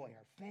to enjoy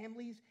our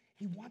families.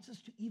 He wants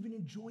us to even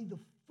enjoy the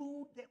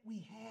food that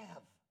we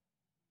have.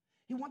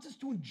 He wants us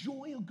to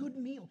enjoy a good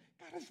meal.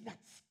 God is not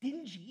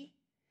stingy.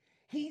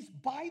 He's,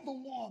 by the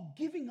law,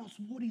 giving us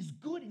what is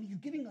good, and he's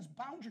giving us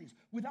boundaries.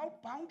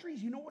 Without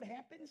boundaries, you know what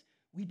happens?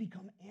 We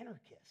become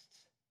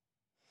anarchists.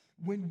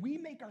 When we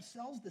make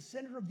ourselves the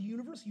center of the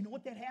universe, you know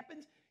what that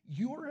happens?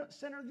 You're a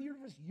center of the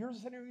universe, you're a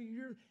center of the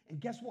universe, and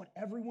guess what?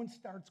 Everyone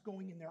starts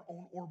going in their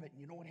own orbit, and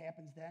you know what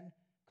happens then?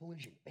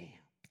 Collision. Bam,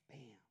 bam,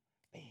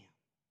 bam.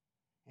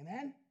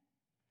 Amen?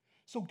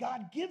 So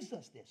God gives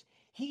us this.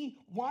 He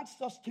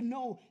wants us to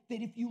know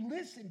that if you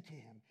listen to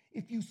him,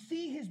 if you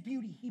see his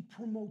beauty, he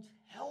promotes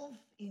health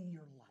in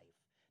your life.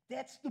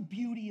 That's the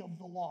beauty of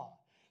the law.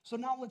 So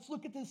now let's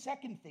look at the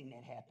second thing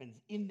that happens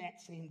in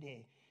that same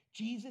day.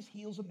 Jesus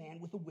heals a man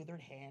with a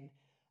withered hand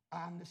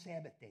on the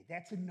Sabbath day.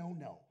 That's a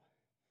no-no.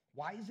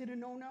 Why is it a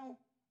no-no?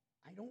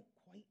 I don't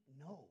quite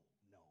know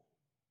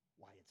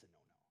why it's a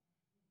no-no.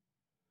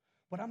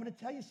 But I'm going to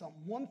tell you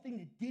something. One thing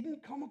that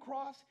didn't come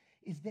across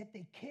is that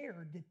they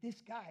cared that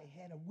this guy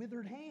had a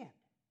withered hand.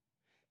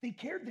 They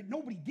cared that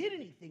nobody did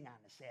anything on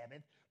the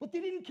Sabbath, but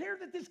they didn't care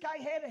that this guy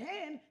had a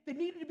hand that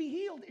needed to be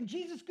healed and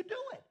Jesus could do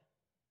it.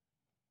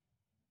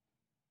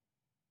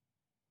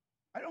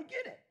 I don't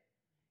get it.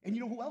 And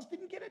you know who else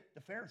didn't get it?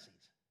 The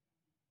Pharisees.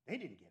 They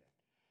didn't get it.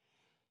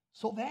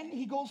 So then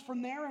he goes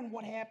from there, and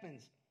what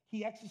happens?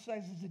 He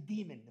exorcises a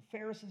demon. The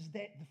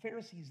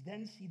Pharisees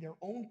then see their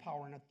own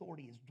power and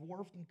authority as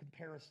dwarfed in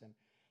comparison.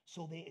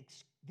 So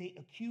they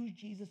accuse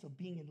Jesus of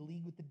being in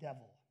league with the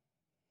devil.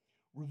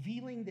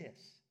 Revealing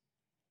this,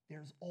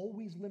 there's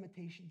always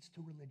limitations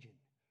to religion.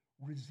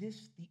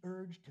 Resist the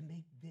urge to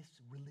make this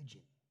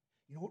religion.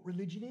 You know what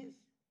religion is?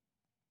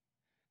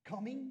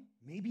 Coming,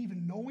 maybe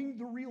even knowing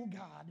the real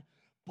God,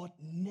 but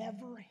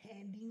never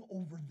handing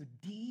over the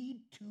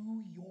deed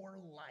to your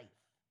life.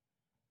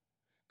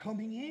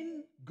 Coming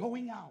in,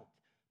 going out.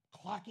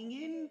 Clocking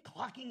in,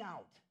 clocking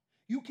out.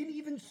 You can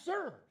even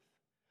serve.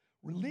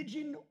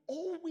 Religion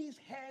always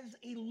has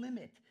a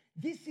limit.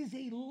 This is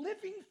a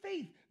living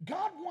faith.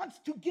 God wants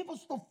to give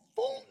us the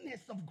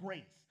fullness of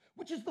grace,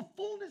 which is the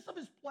fullness of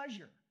his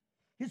pleasure,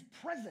 his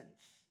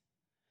presence.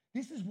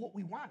 This is what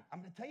we want. I'm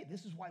going to tell you,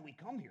 this is why we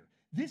come here.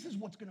 This is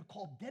what's going to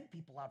call dead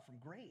people out from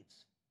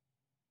graves.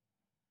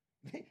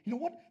 You know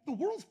what? The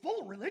world's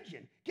full of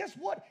religion. Guess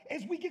what?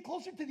 As we get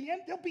closer to the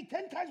end, there'll be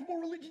 10 times more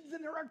religions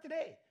than there are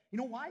today. You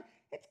know why?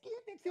 That's the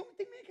only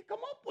thing they can come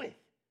up with.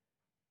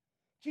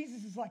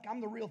 Jesus is like,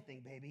 I'm the real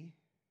thing, baby.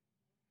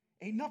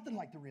 Ain't nothing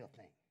like the real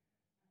thing.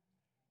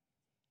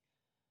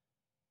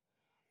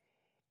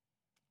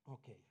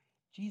 Okay,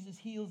 Jesus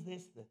heals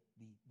this.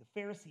 The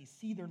Pharisees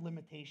see their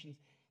limitations.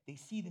 They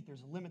see that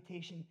there's a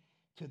limitation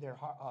to their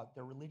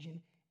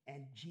religion,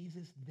 and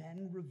Jesus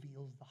then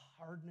reveals the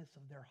hardness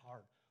of their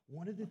heart.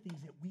 One of the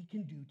things that we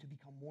can do to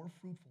become more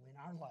fruitful in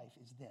our life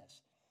is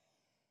this.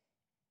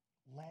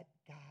 Let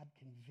God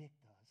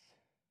convict us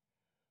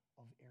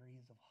of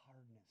areas of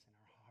hardness in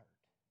our heart.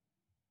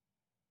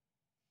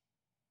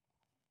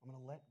 I'm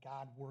going to let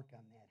God work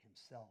on that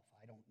himself.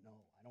 I don't know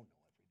everybody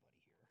here.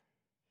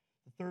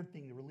 The third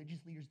thing, the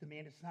religious leaders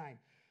demand a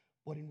sign,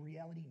 but in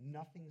reality,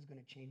 nothing is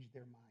going to change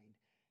their mind.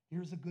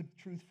 Here's a good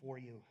truth for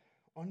you.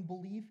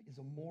 Unbelief is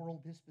a moral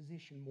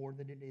disposition more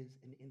than it is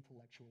an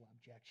intellectual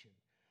objection.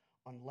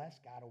 Unless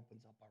God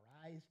opens up our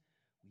eyes,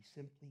 we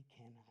simply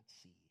cannot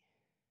see.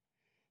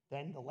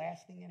 Then the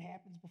last thing that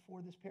happens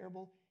before this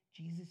parable,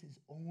 Jesus'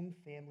 own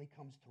family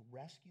comes to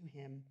rescue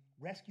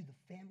the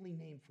family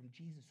name from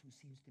Jesus, who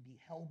seems to be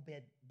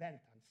hell-bent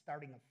on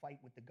starting a fight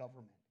with the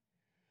government.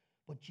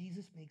 But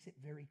Jesus makes it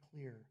very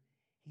clear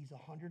he's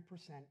 100%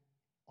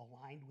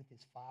 aligned with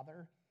his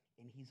Father,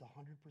 and he's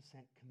 100%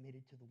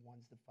 committed to the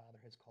ones the Father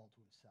has called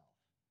to himself.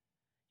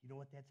 You know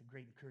what? That's a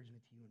great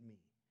encouragement to you and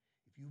me.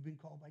 If you've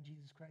been called by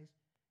Jesus Christ,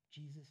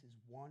 Jesus is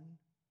 100%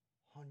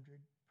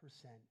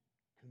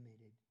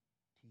 committed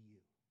to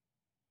you.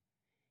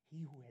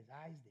 He who has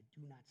eyes that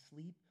do not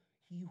sleep,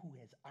 he who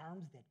has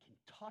arms that can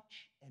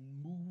touch and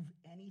move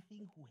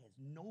anything, who has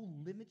no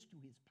limits to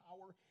his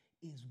power,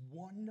 is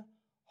 100%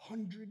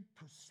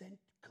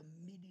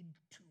 committed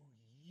to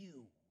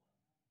you.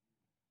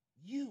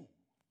 You.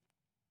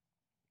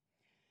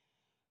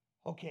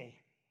 Okay.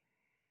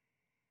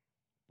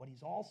 But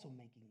he's also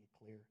making it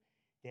clear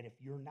that if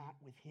you're not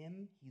with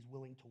him, he's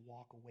willing to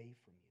walk away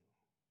from you.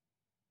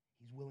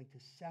 He's willing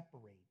to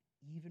separate,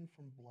 even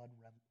from blood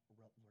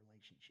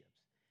relationships.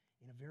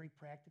 In a very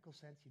practical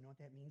sense, you know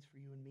what that means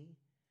for you and me?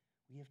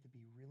 We have to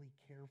be really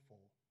careful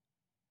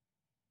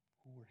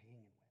who we're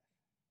hanging with.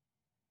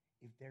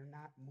 If they're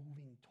not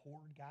moving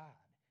toward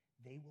God,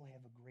 they will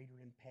have a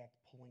greater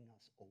impact pulling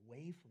us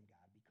away from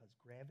God because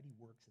gravity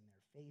works in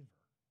their favor.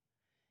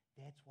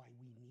 That's why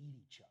we need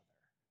each other.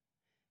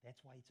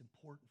 That's why it's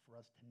important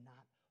for us to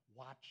not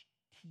watch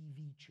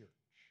TV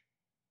church.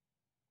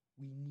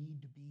 We need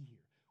to be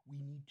here. We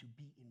need to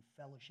be in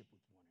fellowship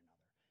with one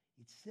another.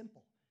 It's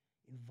simple.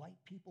 Invite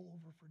people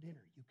over for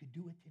dinner. You could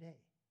do it today.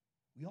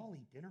 We all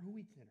eat dinner. Who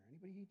eats dinner?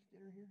 Anybody eats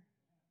dinner here?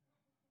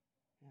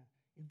 Yeah.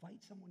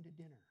 Invite someone to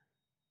dinner.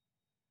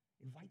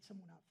 Invite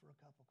someone out for a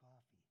cup of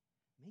coffee.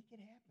 Make it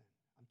happen.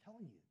 I'm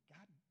telling you,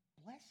 God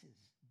blesses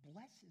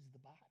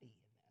the body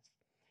in this.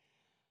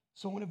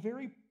 So in a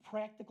very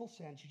practical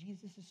sense,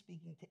 Jesus is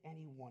speaking to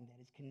anyone that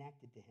is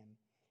connected to him,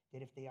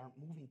 that if they aren't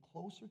moving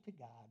closer to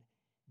God,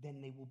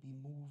 then they will be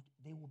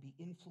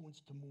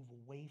influenced to move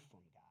away from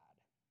God.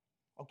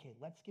 Okay,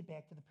 let's get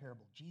back to the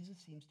parable. Jesus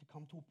seems to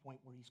come to a point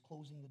where he's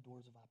closing the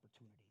doors of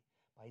opportunity.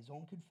 By his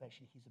own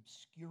confession, he's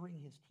obscuring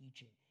his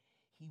teaching.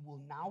 He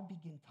will now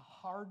begin to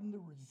harden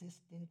the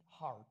resistant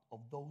heart of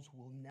those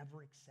who will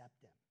never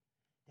accept him.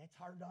 That's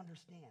hard to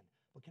understand.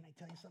 But can I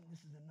tell you something?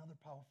 This is another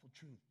powerful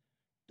truth.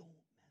 Don't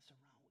mess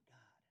around with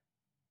God.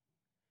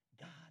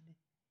 God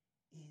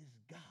is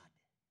God.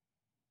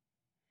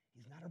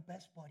 He's not our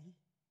best buddy.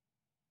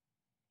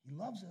 He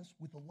loves us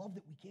with a love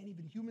that we can't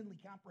even humanly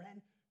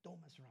comprehend. Don't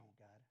mess around with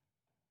God.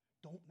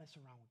 Don't mess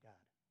around with God.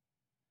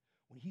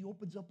 When he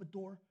opens up a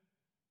door,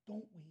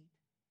 don't wait.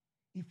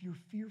 If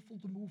you're fearful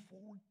to move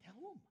forward, tell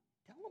him.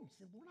 Tell him.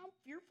 Say, Lord, I'm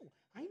fearful.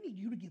 I need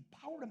you to give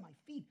power to my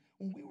feet.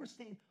 When we were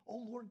saying,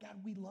 oh, Lord God,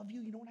 we love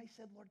you, you know what I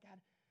said, Lord God?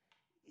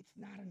 It's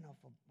not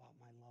enough about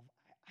my love.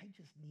 I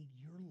just need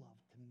your love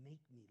to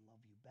make me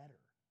love you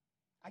better.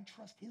 I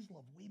trust his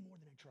love way more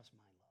than I trust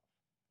my love.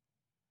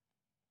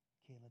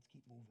 Okay, let's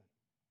keep moving.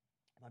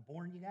 Am I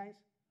boring you guys?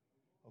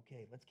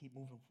 Okay, let's keep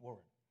moving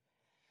forward.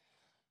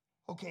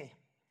 Okay.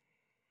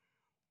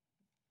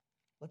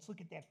 Let's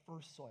look at that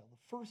first soil. The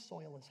first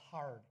soil is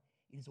hard.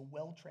 It is a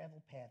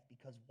well-traveled path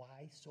because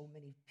why? So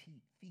many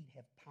feet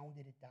have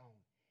pounded it down.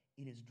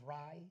 It is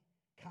dry,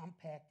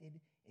 compacted,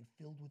 and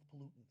filled with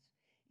pollutants.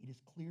 It is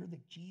clear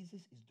that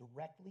Jesus is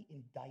directly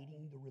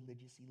indicting the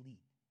religious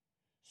elite.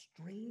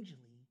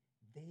 Strangely,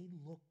 they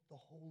look the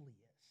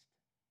holiest.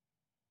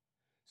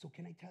 So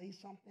can I tell you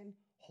something?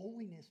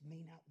 Holiness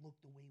may not look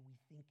the way we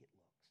think it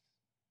looks.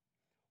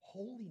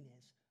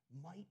 Holiness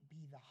might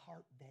be the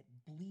heart that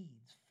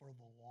bleeds for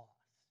the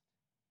lost.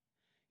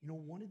 You know,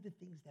 one of the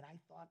things that I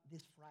thought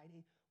this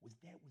Friday was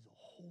that was a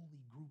holy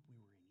group we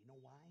were in. You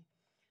know why?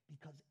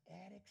 Because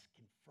addicts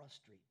can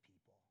frustrate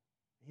people.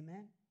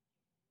 Amen?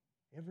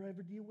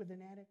 Ever deal with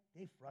an addict?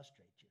 They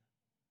frustrate you.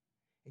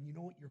 And you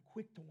know what? You're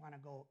quick to want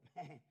to go,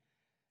 man,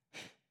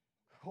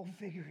 go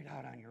figure it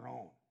out on your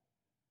own.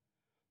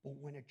 But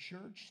when a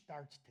church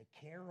starts to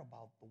care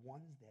about the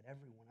ones that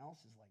everyone else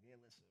is like, hey,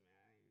 listen, man,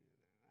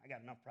 I got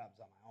enough problems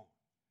on my own.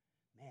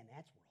 Man,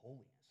 that's where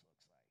holiness looks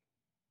like.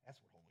 That's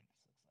where holiness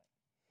looks like.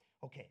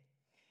 Okay.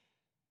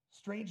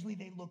 Strangely,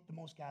 they look the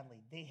most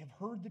godly. They have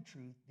heard the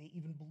truth. They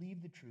even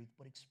believe the truth,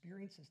 but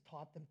experience has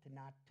taught them to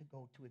not to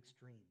go to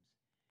extremes.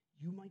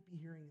 You might be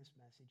hearing this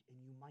message, and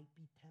you might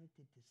be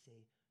tempted to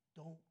say,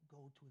 don't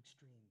go to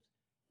extremes.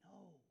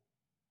 No.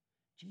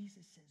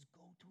 Jesus says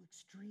go to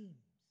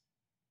extremes.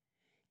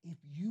 If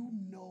you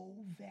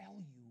know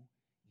value,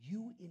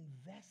 you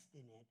invest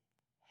in it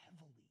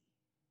heavily.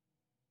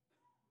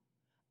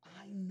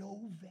 I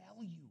know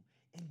value,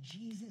 and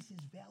Jesus is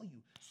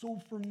value.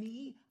 So for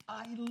me,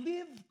 I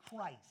live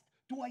Christ.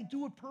 Do I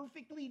do it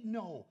perfectly?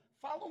 No.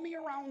 Follow me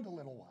around a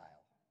little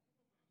while.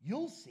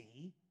 You'll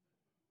see.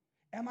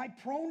 Am I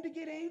prone to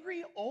get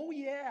angry? Oh,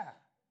 yeah.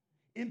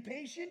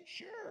 Impatient?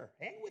 Sure.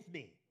 Hang with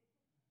me.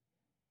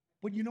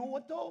 But you know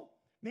what, though?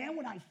 Man,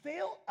 when I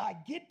fail, I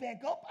get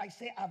back up. I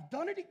say, I've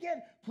done it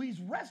again. Please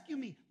rescue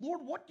me. Lord,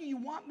 what do you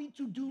want me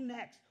to do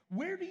next?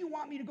 Where do you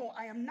want me to go?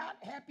 I am not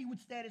happy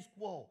with status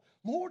quo.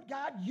 Lord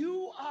God,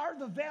 you are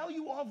the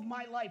value of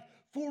my life.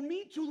 For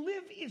me to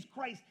live is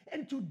Christ,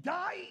 and to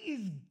die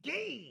is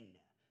gain.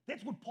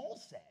 That's what Paul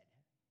said.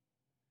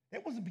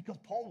 That wasn't because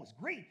Paul was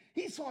great.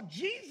 He saw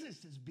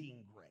Jesus as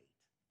being great.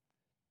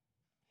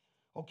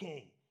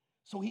 Okay,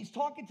 so he's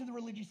talking to the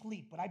religious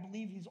elite, but I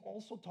believe he's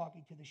also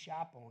talking to the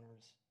shop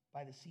owners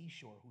by the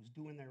seashore who's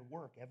doing their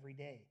work every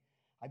day.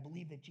 I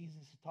believe that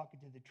Jesus is talking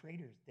to the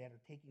traders that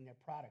are taking their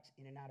products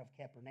in and out of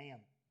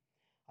Capernaum.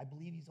 I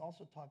believe he's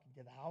also talking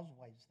to the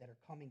housewives that are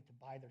coming to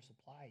buy their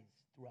supplies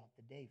throughout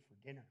the day for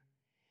dinner.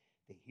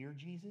 They hear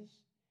Jesus,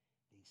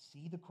 they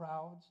see the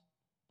crowds,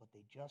 but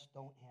they just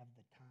don't have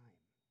the time.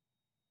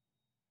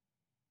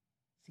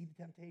 See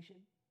the temptation?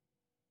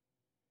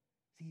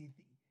 See,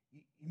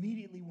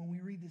 immediately when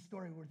we read this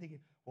story, we're thinking,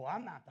 well,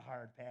 I'm not the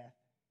hard path.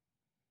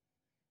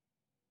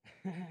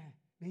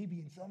 Maybe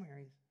in some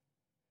areas.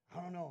 I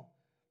don't know.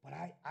 But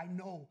I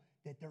know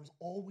that there's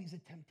always a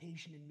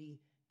temptation in me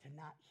to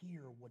not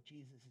hear what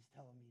Jesus is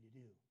telling me to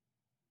do,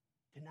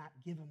 to not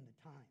give him the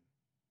time.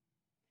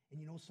 And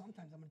you know,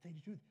 sometimes I'm going to tell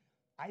you the truth.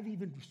 I've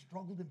even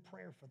struggled in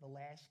prayer for the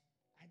last,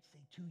 I'd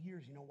say 2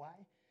 years. You know why?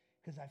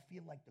 Because I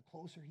feel like the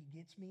closer he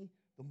gets me,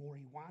 the more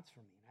he wants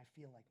from me. And I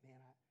feel like, man,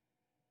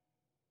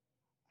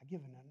 I've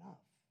given enough.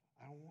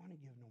 I don't want to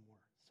give no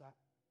more. So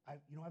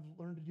you know what I've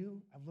learned to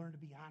do? I've learned to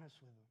be honest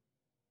with him.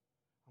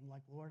 I'm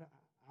like, Lord,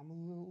 I'm a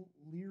little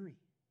leery.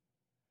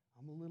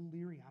 I'm a little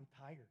leery. I'm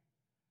tired.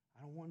 I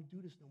don't want to do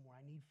this no more.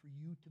 I need for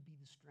you to be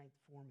the strength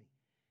for me.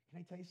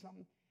 Can I tell you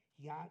something?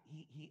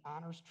 He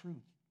honors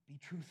truth. Be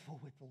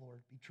truthful with the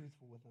Lord. Be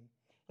truthful with him.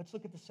 Let's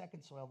look at the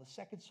second soil. The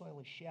second soil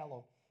is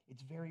shallow.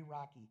 It's very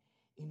rocky.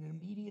 In an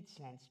immediate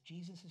sense,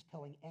 Jesus is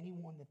telling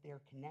anyone that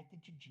they're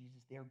connected to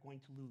Jesus, they're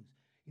going to lose.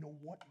 You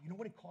know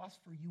what it costs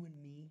for you and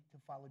me to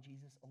follow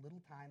Jesus? A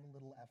little time, a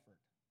little effort.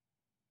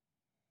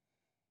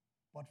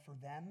 But for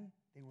them,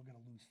 they were going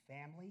to lose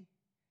family.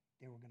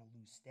 They were going to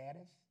lose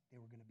status. They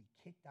were going to be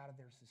kicked out of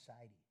their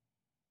society.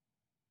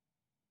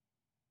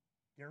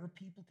 There are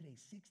people today,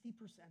 60%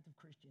 of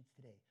Christians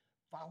today,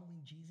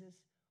 following Jesus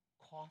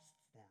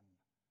costs them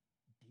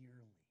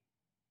dearly.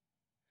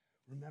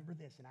 Remember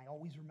this, and I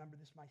always remember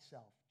this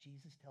myself.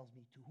 Jesus tells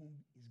me, to whom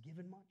is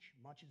given much,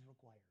 much is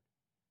required.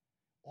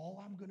 All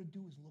I'm going to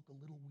do is look a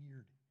little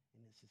weird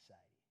in this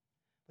society.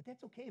 But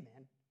that's okay,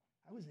 man.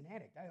 I was an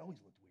addict. I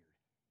always looked weird.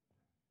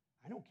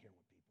 I don't care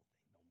what people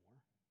think no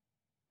more.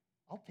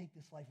 I'll take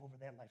this life over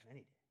that life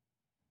any day.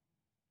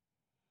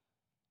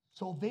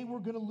 So they were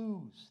going to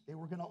lose. They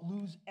were going to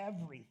lose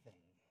everything.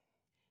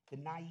 The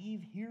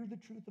naive hear the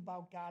truth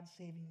about God's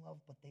saving love,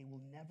 but they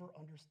will never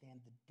understand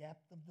the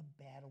depth of the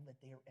battle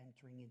that they are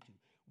entering into.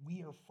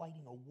 We are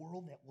fighting a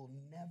world that will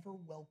never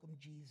welcome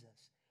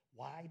Jesus.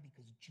 Why?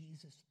 Because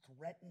Jesus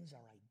threatens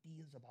our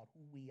ideas about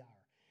who we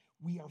are.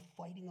 We are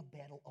fighting a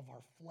battle of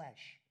our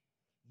flesh.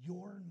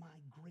 Your and my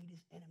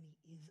greatest enemy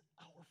is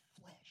our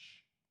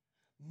flesh.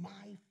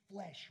 My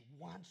flesh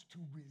wants to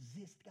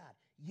resist God.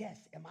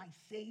 Yes, am I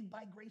saved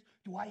by grace?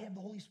 Do I have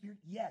the Holy Spirit?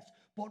 Yes,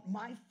 but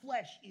my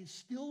flesh is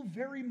still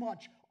very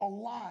much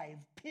alive,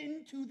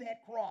 pinned to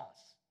that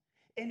cross.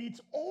 And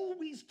it's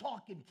always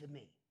talking to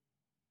me.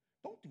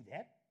 Don't do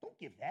that. Don't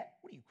give that.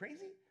 What are you,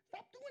 crazy?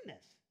 Stop doing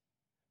this.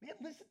 Man,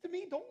 listen to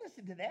me. Don't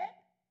listen to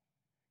that.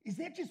 Is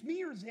that just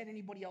me or is that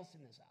anybody else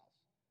in this house?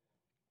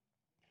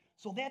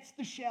 So that's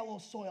the shallow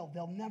soil.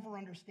 They'll never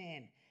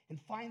understand. And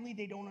finally,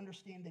 they don't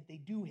understand that they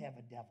do have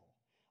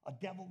a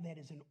devil that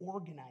is an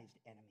organized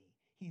enemy.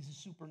 He's a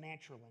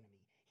supernatural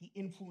enemy. He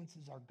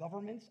influences our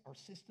governments, our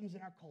systems,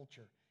 and our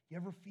culture. You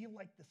ever feel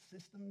like the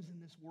systems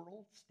in this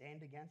world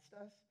stand against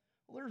us?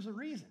 Well, there's a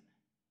reason.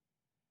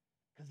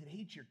 Because it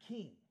hates your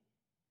king.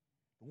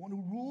 The one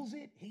who rules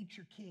it hates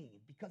your king.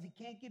 Because he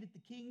can't get at the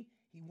king,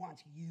 he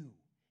wants you.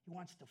 He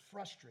wants to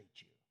frustrate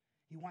you.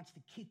 He wants to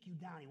kick you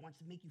down. He wants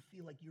to make you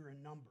feel like you're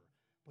a number.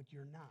 But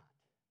you're not.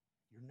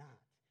 You're not.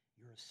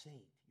 You're a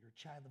saint. You're a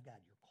child of God.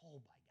 You're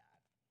called by God.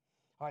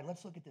 All right,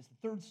 let's look at this.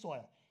 The third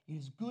soil. It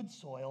is good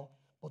soil,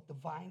 but the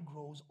vine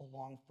grows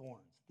along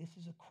thorns. This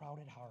is a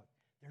crowded heart.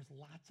 There's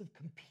lots of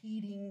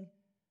competing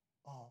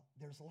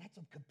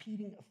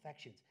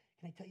affections.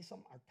 Can I tell you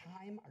something? Our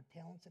time, our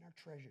talents, and our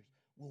treasures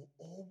will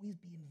always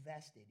be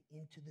invested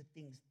into the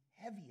things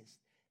heaviest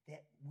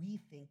that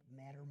we think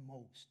matter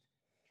most.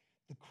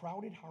 The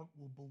crowded heart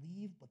will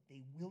believe, but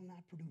they will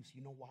not produce.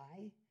 You know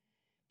why?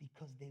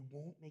 Because they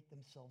won't make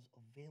themselves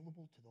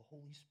available to the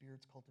Holy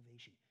Spirit's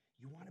cultivation.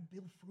 You want to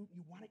build fruit?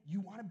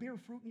 You want to bear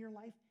fruit in your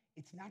life?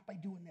 It's not by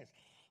doing this.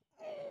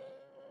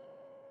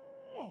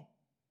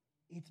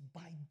 It's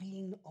by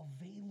being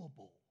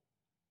available,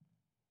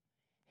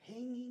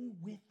 hanging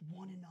with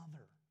one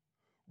another,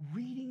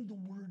 reading the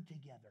word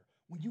together.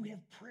 When you have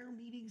prayer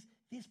meetings,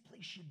 this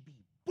place should be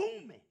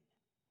booming.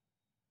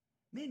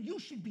 Man, you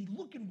should be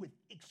looking with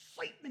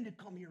excitement to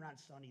come here on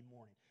Sunday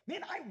morning.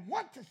 Man, I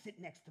want to sit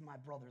next to my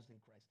brothers in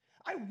Christ.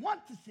 I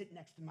want to sit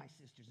next to my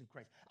sisters in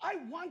Christ. I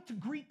want to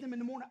greet them in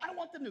the morning. I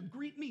want them to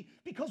greet me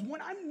because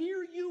when I'm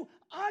near you,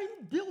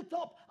 I'm built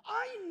up.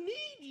 I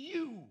need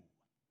you.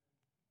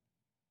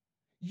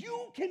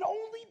 You can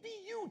only be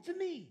you to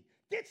me.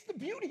 That's the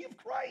beauty of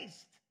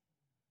Christ.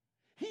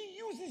 He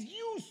uses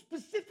you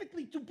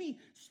specifically to be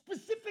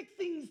specific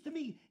things to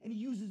me, and he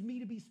uses me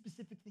to be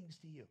specific things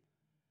to you.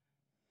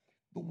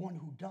 The one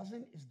who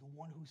doesn't is the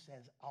one who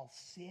says, I'll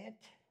sit.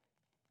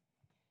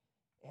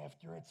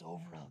 After it's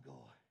over, I'll go.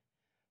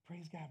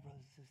 Praise God,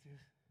 brothers and sisters.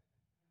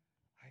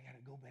 I got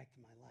to go back to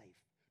my life.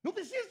 No,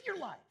 this is your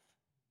life.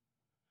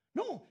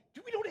 No,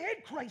 we don't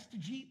add Christ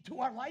to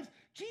our lives.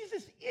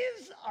 Jesus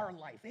is our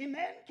life.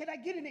 Amen? Can I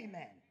get an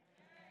amen?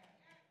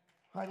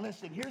 All right,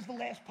 listen, here's the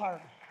last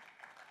part.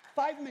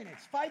 5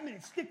 minutes.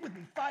 Stick with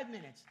me. 5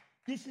 minutes.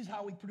 This is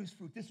how we produce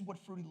fruit. This is what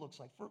fruit looks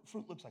like.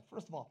 Fruit looks like.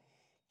 First of all,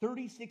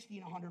 30, 60,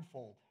 and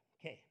 100-fold.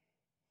 Okay.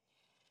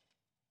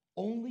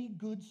 Only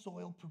good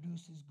soil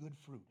produces good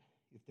fruit.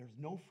 If there's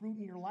no fruit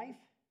in your life,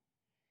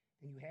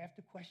 then you have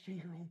to question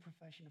your own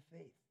profession of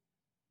faith.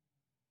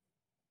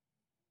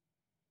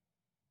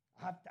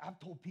 I've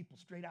told people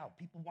straight out,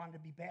 people wanted to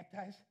be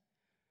baptized,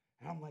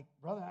 and I'm like,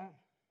 brother,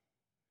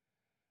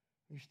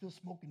 you're still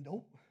smoking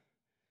dope?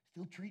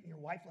 Still treating your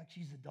wife like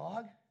she's a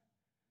dog?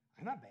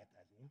 I'm not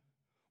baptizing you.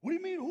 What do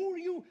you mean, who are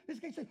you? This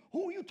guy said,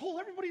 who are you? Told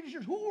everybody in the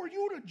church, who are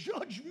you to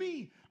judge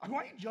me? I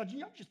ain't judging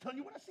you, I'm just telling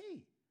you what I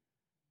see.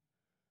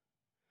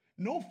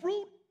 No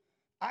fruit,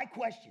 I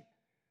question.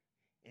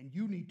 And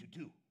you need to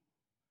too.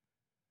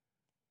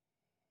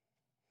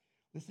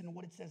 Listen to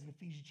what it says in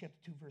Ephesians chapter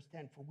 2, verse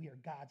 10. For we are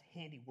God's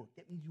handiwork.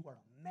 That means you are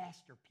a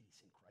masterpiece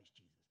in Christ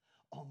Jesus.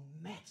 A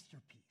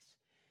masterpiece.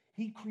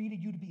 He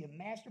created you to be a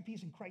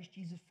masterpiece in Christ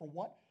Jesus for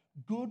what?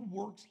 Good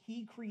works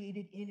he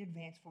created in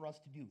advance for us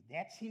to do.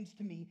 That seems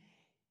to me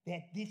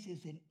that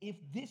if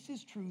this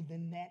is true,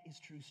 then that is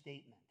true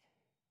statement.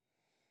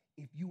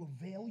 If you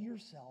avail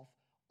yourself,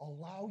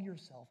 allow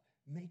yourself,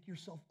 make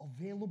yourself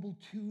available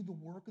to the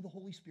work of the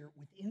Holy Spirit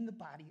within the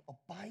body,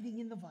 abiding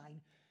in the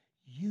vine,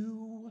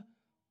 you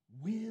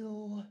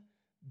will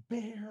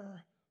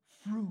bear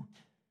fruit.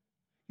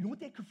 You know what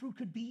that fruit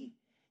could be?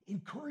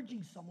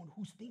 Encouraging someone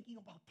who's thinking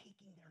about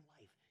taking their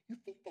life. You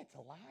think that's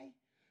a lie?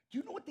 Do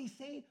you know what they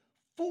say?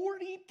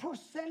 40%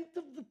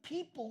 of the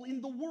people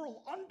in the world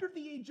under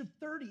the age of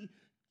 30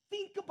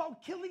 think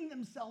about killing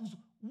themselves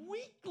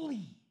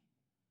weekly.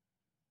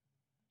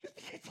 You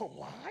think it's a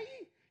lie?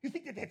 You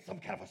think that that's some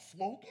kind of a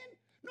slogan?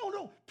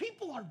 No,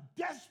 people are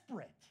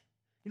desperate.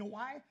 You know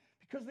why?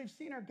 Because they've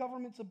seen our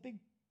government's a big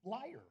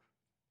liar.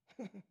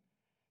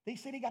 They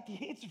say they got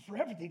the answer for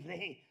everything.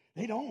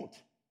 They don't.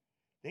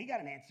 They got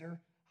an answer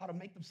how to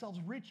make themselves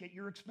rich at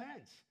your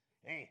expense.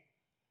 Hey,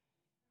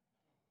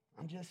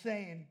 I'm just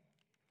saying.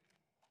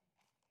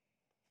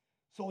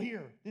 So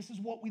here, this is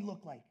what we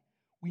look like.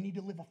 We need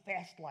to live a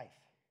fast life.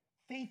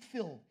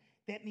 Faith-filled.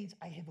 That means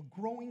I have a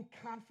growing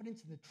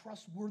confidence in the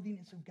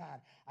trustworthiness of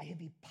God. I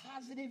have a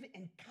positive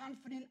and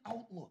confident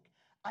outlook.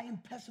 I am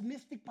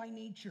pessimistic by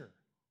nature.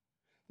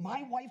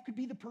 My wife could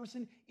be the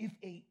person, if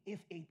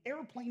a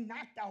airplane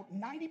knocked out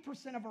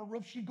 90% of our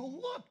roof, she'd go,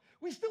 look,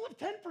 we still have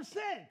 10%.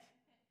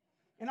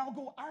 And I'll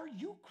go, are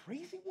you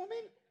crazy,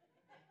 woman?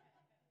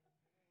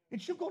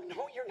 And she'll go,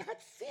 no, you're not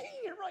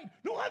seeing it right.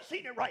 No, I'm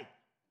seeing it right.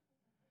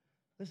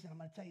 Listen, I'm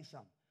going to tell you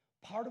something.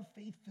 Part of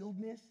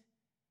faith-filledness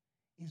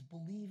is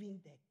believing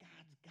that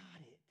God's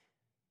got it.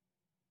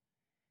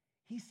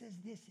 He says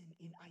this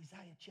in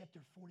Isaiah chapter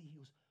 40. He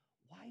goes,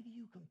 why do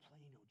you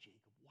complain, O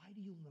Jacob? Why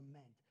do you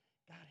lament?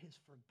 God has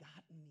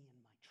forgotten me in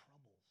my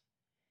troubles.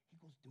 He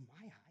goes, do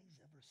my eyes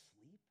ever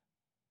sleep?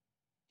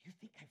 Do you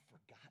think I've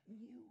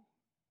forgotten you?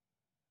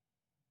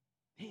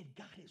 Man,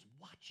 God is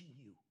watching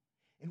you.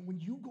 And when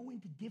you go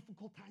into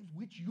difficult times,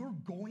 which you're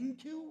going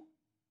to,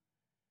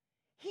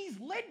 he's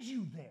led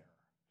you there.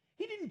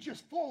 He didn't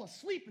just fall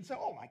asleep and say,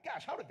 oh my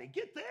gosh, how did they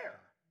get there?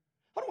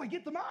 How do I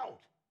get them out?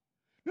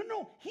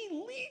 No, he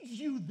leads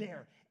you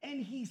there,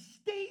 and he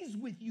stays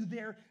with you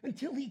there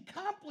until he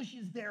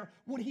accomplishes there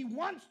what he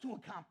wants to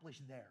accomplish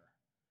there.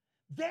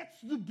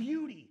 That's the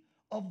beauty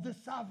of the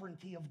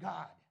sovereignty of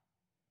God.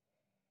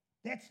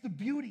 That's the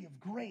beauty of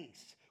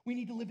grace. We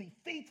need to live a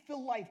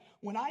faith-filled life.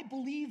 When I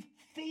believe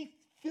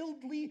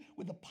faith-filledly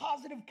with a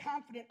positive,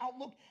 confident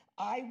outlook,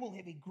 I will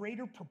have a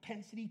greater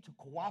propensity to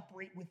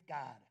cooperate with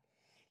God.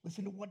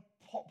 Listen to what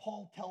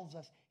Paul tells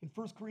us in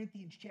 1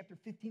 Corinthians chapter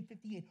 15,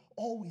 58.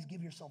 Always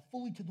give yourself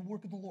fully to the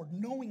work of the Lord,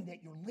 knowing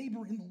that your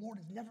labor in the Lord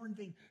is never in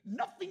vain.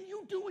 Nothing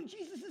you do in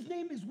Jesus'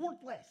 name is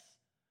worthless.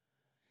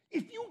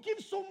 If you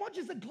give so much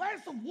as a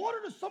glass of water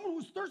to someone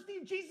who's thirsty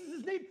in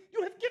Jesus' name,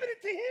 you have given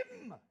it to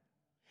him.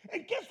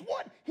 And guess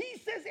what? He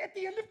says at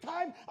the end of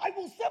time, I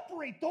will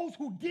separate those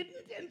who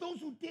didn't and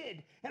those who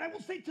did. And I will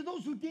say to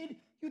those who did,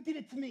 you did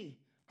it to me.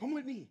 Come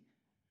with me.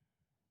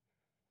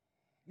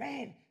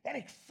 Man, that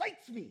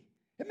excites me.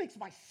 It makes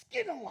my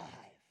skin alive.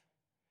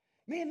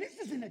 Man, this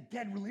isn't a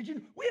dead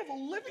religion. We have a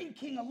living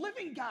king, a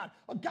living God,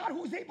 a God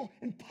who is able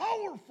and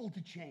powerful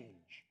to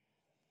change.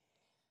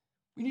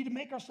 We need to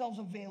make ourselves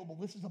available.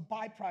 This is a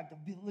byproduct of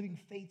living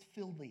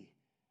faith-filledly.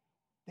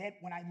 That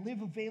when I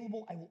live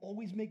available, I will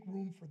always make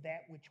room for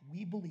that which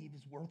we believe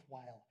is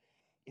worthwhile.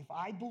 If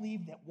I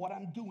believe that what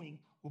I'm doing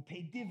will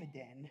pay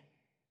dividend,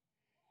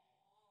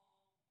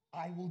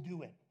 I will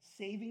do it.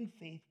 Saving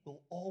faith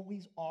will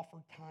always offer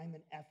time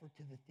and effort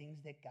to the things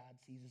that God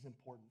sees as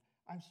important.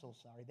 I'm so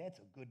sorry. That's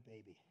a good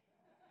baby.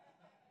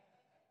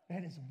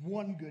 That is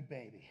one good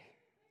baby.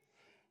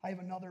 I have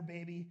another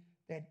baby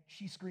that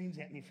she screams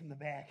at me from the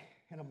back,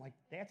 and I'm like,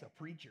 that's a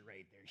preacher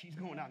right there. She's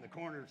going down the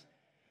corners.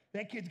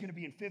 That kid's going to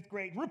be in 5th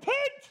grade.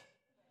 Repent!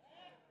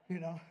 You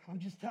know, I'm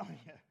just telling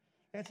you,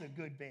 that's a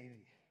good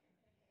baby.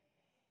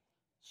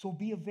 So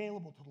be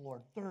available to the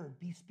Lord. Third,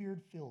 be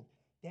spirit-filled.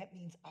 That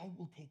means I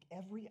will take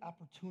every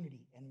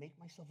opportunity and make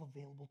myself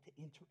available to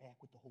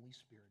interact with the Holy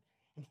Spirit.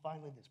 And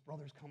finally, this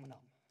brother's coming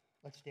up.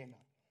 Let's stand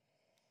up.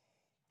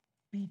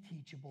 Be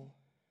teachable.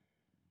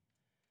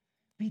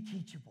 Be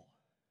teachable.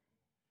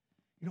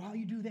 You know how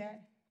you do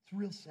that? It's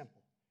real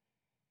simple.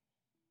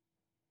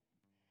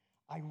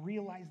 I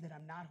realize that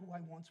I'm not who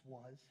I once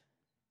was,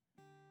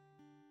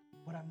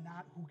 but I'm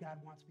not who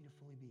God wants me to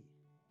fully be.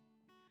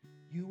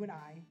 You and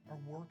I are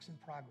works in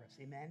progress.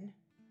 Amen?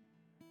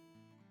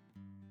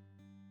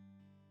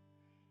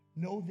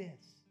 Know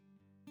this,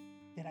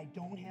 that I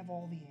don't have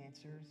all the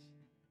answers.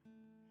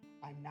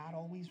 I'm not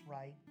always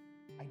right.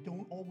 I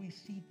don't always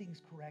see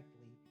things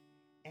correctly.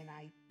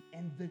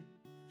 And the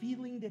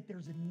feeling that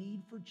there's a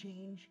need for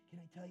change, can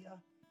I tell you,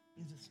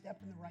 is a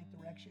step in the right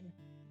direction,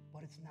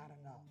 but it's not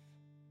enough.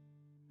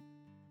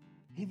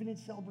 Even in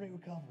Celebrate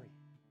Recovery.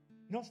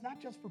 You know, it's not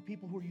just for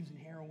people who are using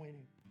heroin.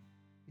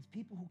 It's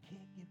people who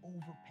can't get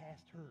over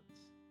past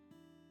hurts.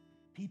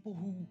 People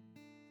who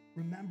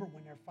remember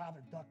when their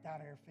father ducked out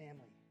of their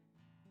family.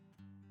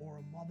 Or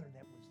a mother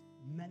that was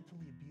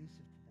mentally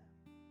abusive to them.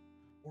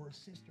 Or a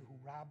sister who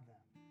robbed them.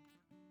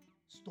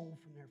 Stole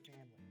from their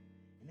family.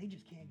 And they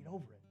just can't get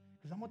over it.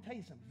 Because I'm going to tell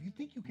you something. If you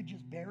think you could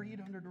just bury it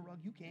under the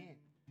rug, you can.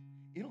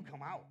 It'll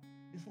come out.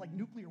 It's like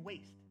nuclear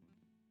waste.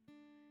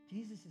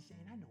 Jesus is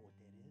saying, I know what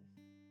that is.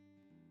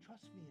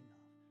 Trust me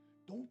enough.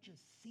 Don't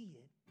just see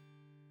it.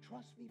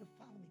 Trust me to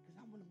follow me because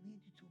I'm going to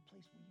lead you to a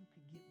place where you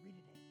can get rid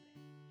of that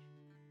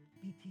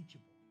baggage. Be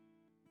teachable.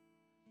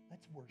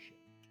 Let's worship.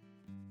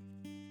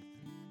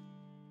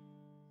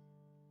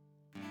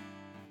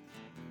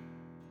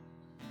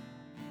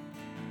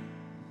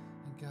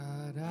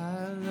 God,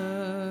 I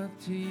look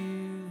to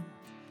you.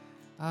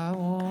 I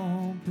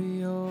won't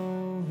be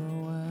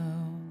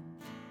overwhelmed.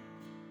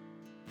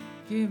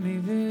 Give me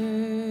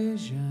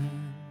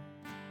vision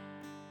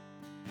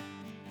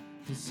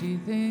to see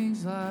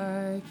things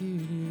like you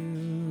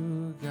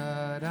do.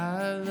 God,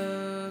 I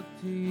look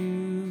to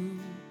you.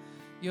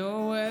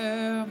 You're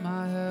where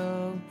my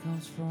help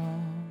comes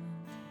from.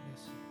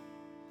 Yes.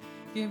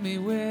 Give me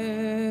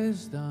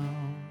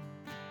wisdom.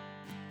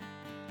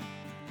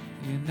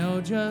 You know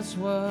just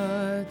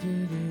what to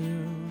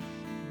do.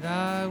 And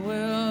I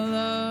will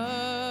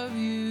love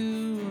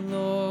you,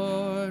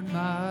 Lord,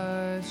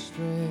 my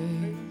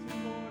strength.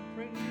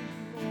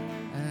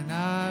 And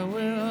I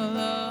will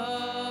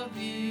love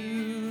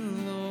you,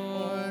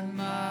 Lord,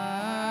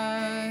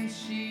 my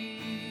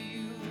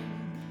shield.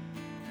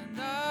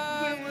 And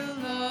I will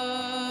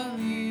love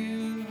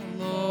you,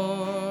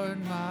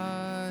 Lord,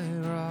 my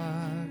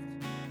rock,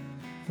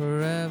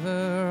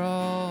 forever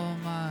all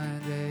my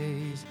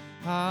days.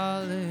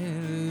 Hallelujah,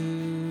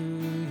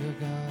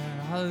 God.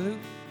 Hallelujah.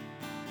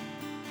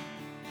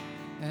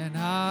 And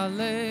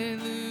hallelujah,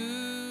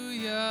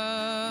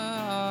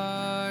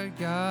 our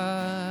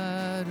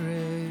God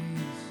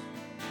reigns.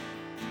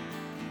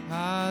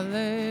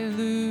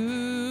 Hallelujah.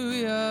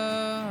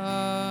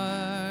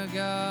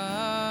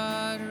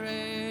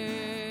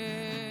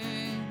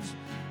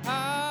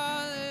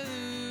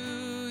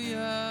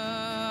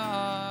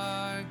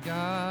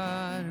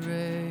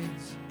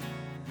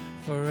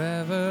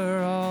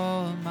 forever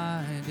all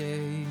my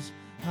days.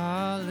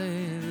 Hallelujah.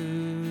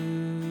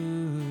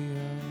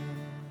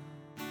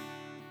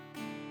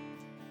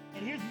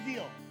 And here's the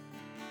deal.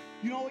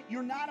 You know,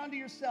 you're not unto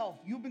yourself.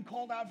 You've been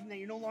called out from that.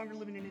 You're no longer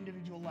living an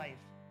individual life.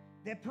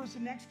 That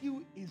person next to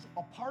you is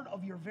a part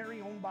of your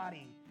very own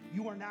body.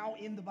 You are now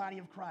in the body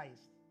of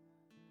Christ.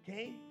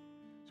 Okay?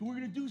 So we're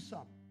going to do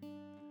something.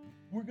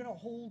 We're going to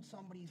hold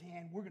somebody's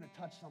hand. We're going to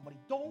touch somebody.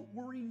 Don't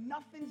worry.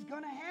 Nothing's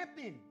going to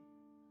happen.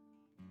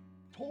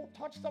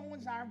 Touch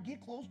someone's arm. Get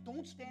close.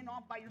 Don't stand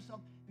off by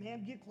yourself.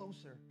 Man, get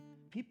closer.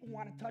 People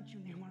want to touch you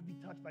and they want to be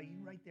touched by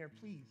you right there.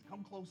 Please,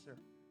 come closer.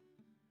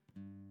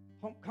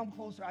 Come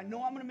closer. I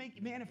know I'm going to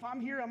make, man, if I'm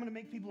here, I'm going to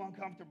make people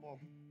uncomfortable.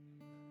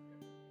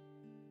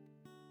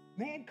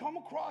 Man, come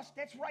across.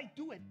 That's right.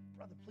 Do it.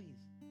 Brother, please.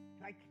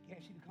 Can I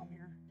ask you to come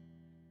here?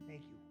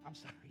 Thank you. I'm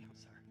sorry.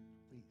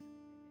 Please.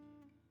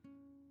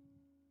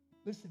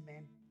 Listen,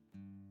 man.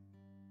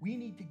 We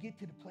need to get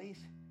to the place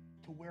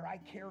to where I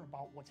care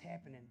about what's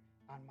happening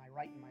on my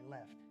right and my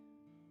left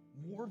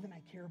more than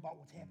I care about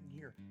what's happening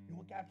here. You know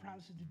what God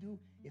promises to do?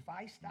 If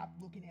I stop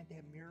looking at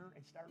that mirror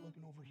and start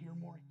looking over here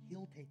more,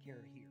 he'll take care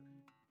of here.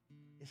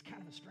 It's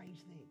kind of a strange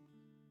thing.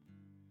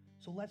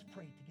 So let's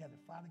pray together.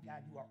 Father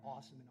God, you are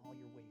awesome in all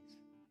your ways.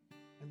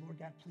 And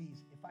Lord God,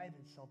 please, if I have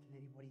insulted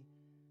anybody,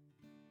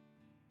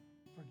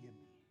 forgive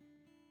me.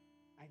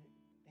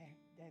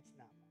 That's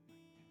not my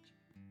intention.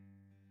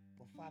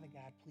 But Father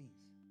God,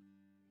 please,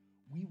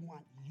 we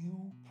want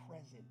you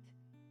present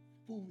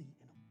fully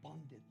and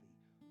abundantly.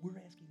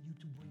 We're asking you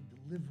to bring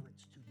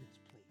deliverance to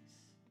this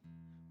place.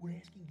 We're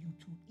asking you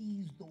to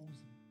ease those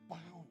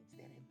bounds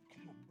that have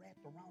kind of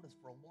wrapped around us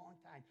for a long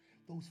time,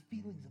 those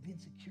feelings of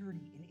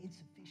insecurity and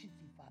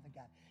insufficiency, Father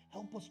God.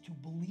 Help us to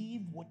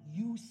believe what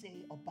you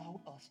say about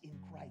us in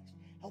Christ.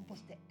 Help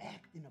us to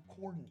act in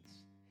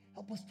accordance.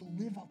 Help us to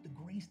live out the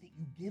grace that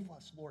you give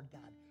us, Lord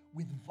God,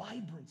 with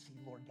vibrancy,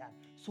 Lord God,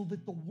 so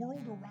that the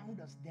world around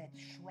us that's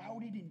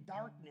shrouded in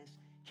darkness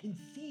can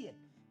see it,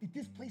 that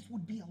this place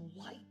would be a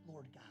light,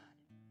 Lord God.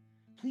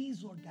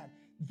 Please, Lord God,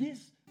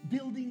 this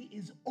building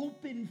is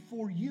open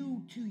for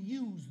you to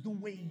use the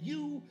way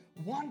you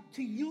want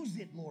to use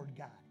it, Lord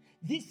God.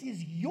 This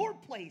is your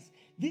place.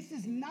 This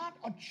is not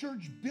a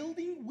church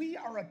building. We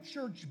are a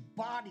church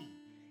body.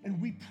 And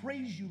we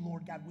praise you,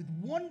 Lord God, with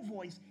one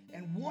voice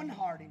and one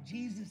heart in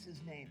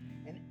Jesus' name.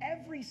 And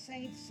every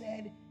saint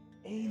said,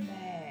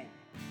 amen.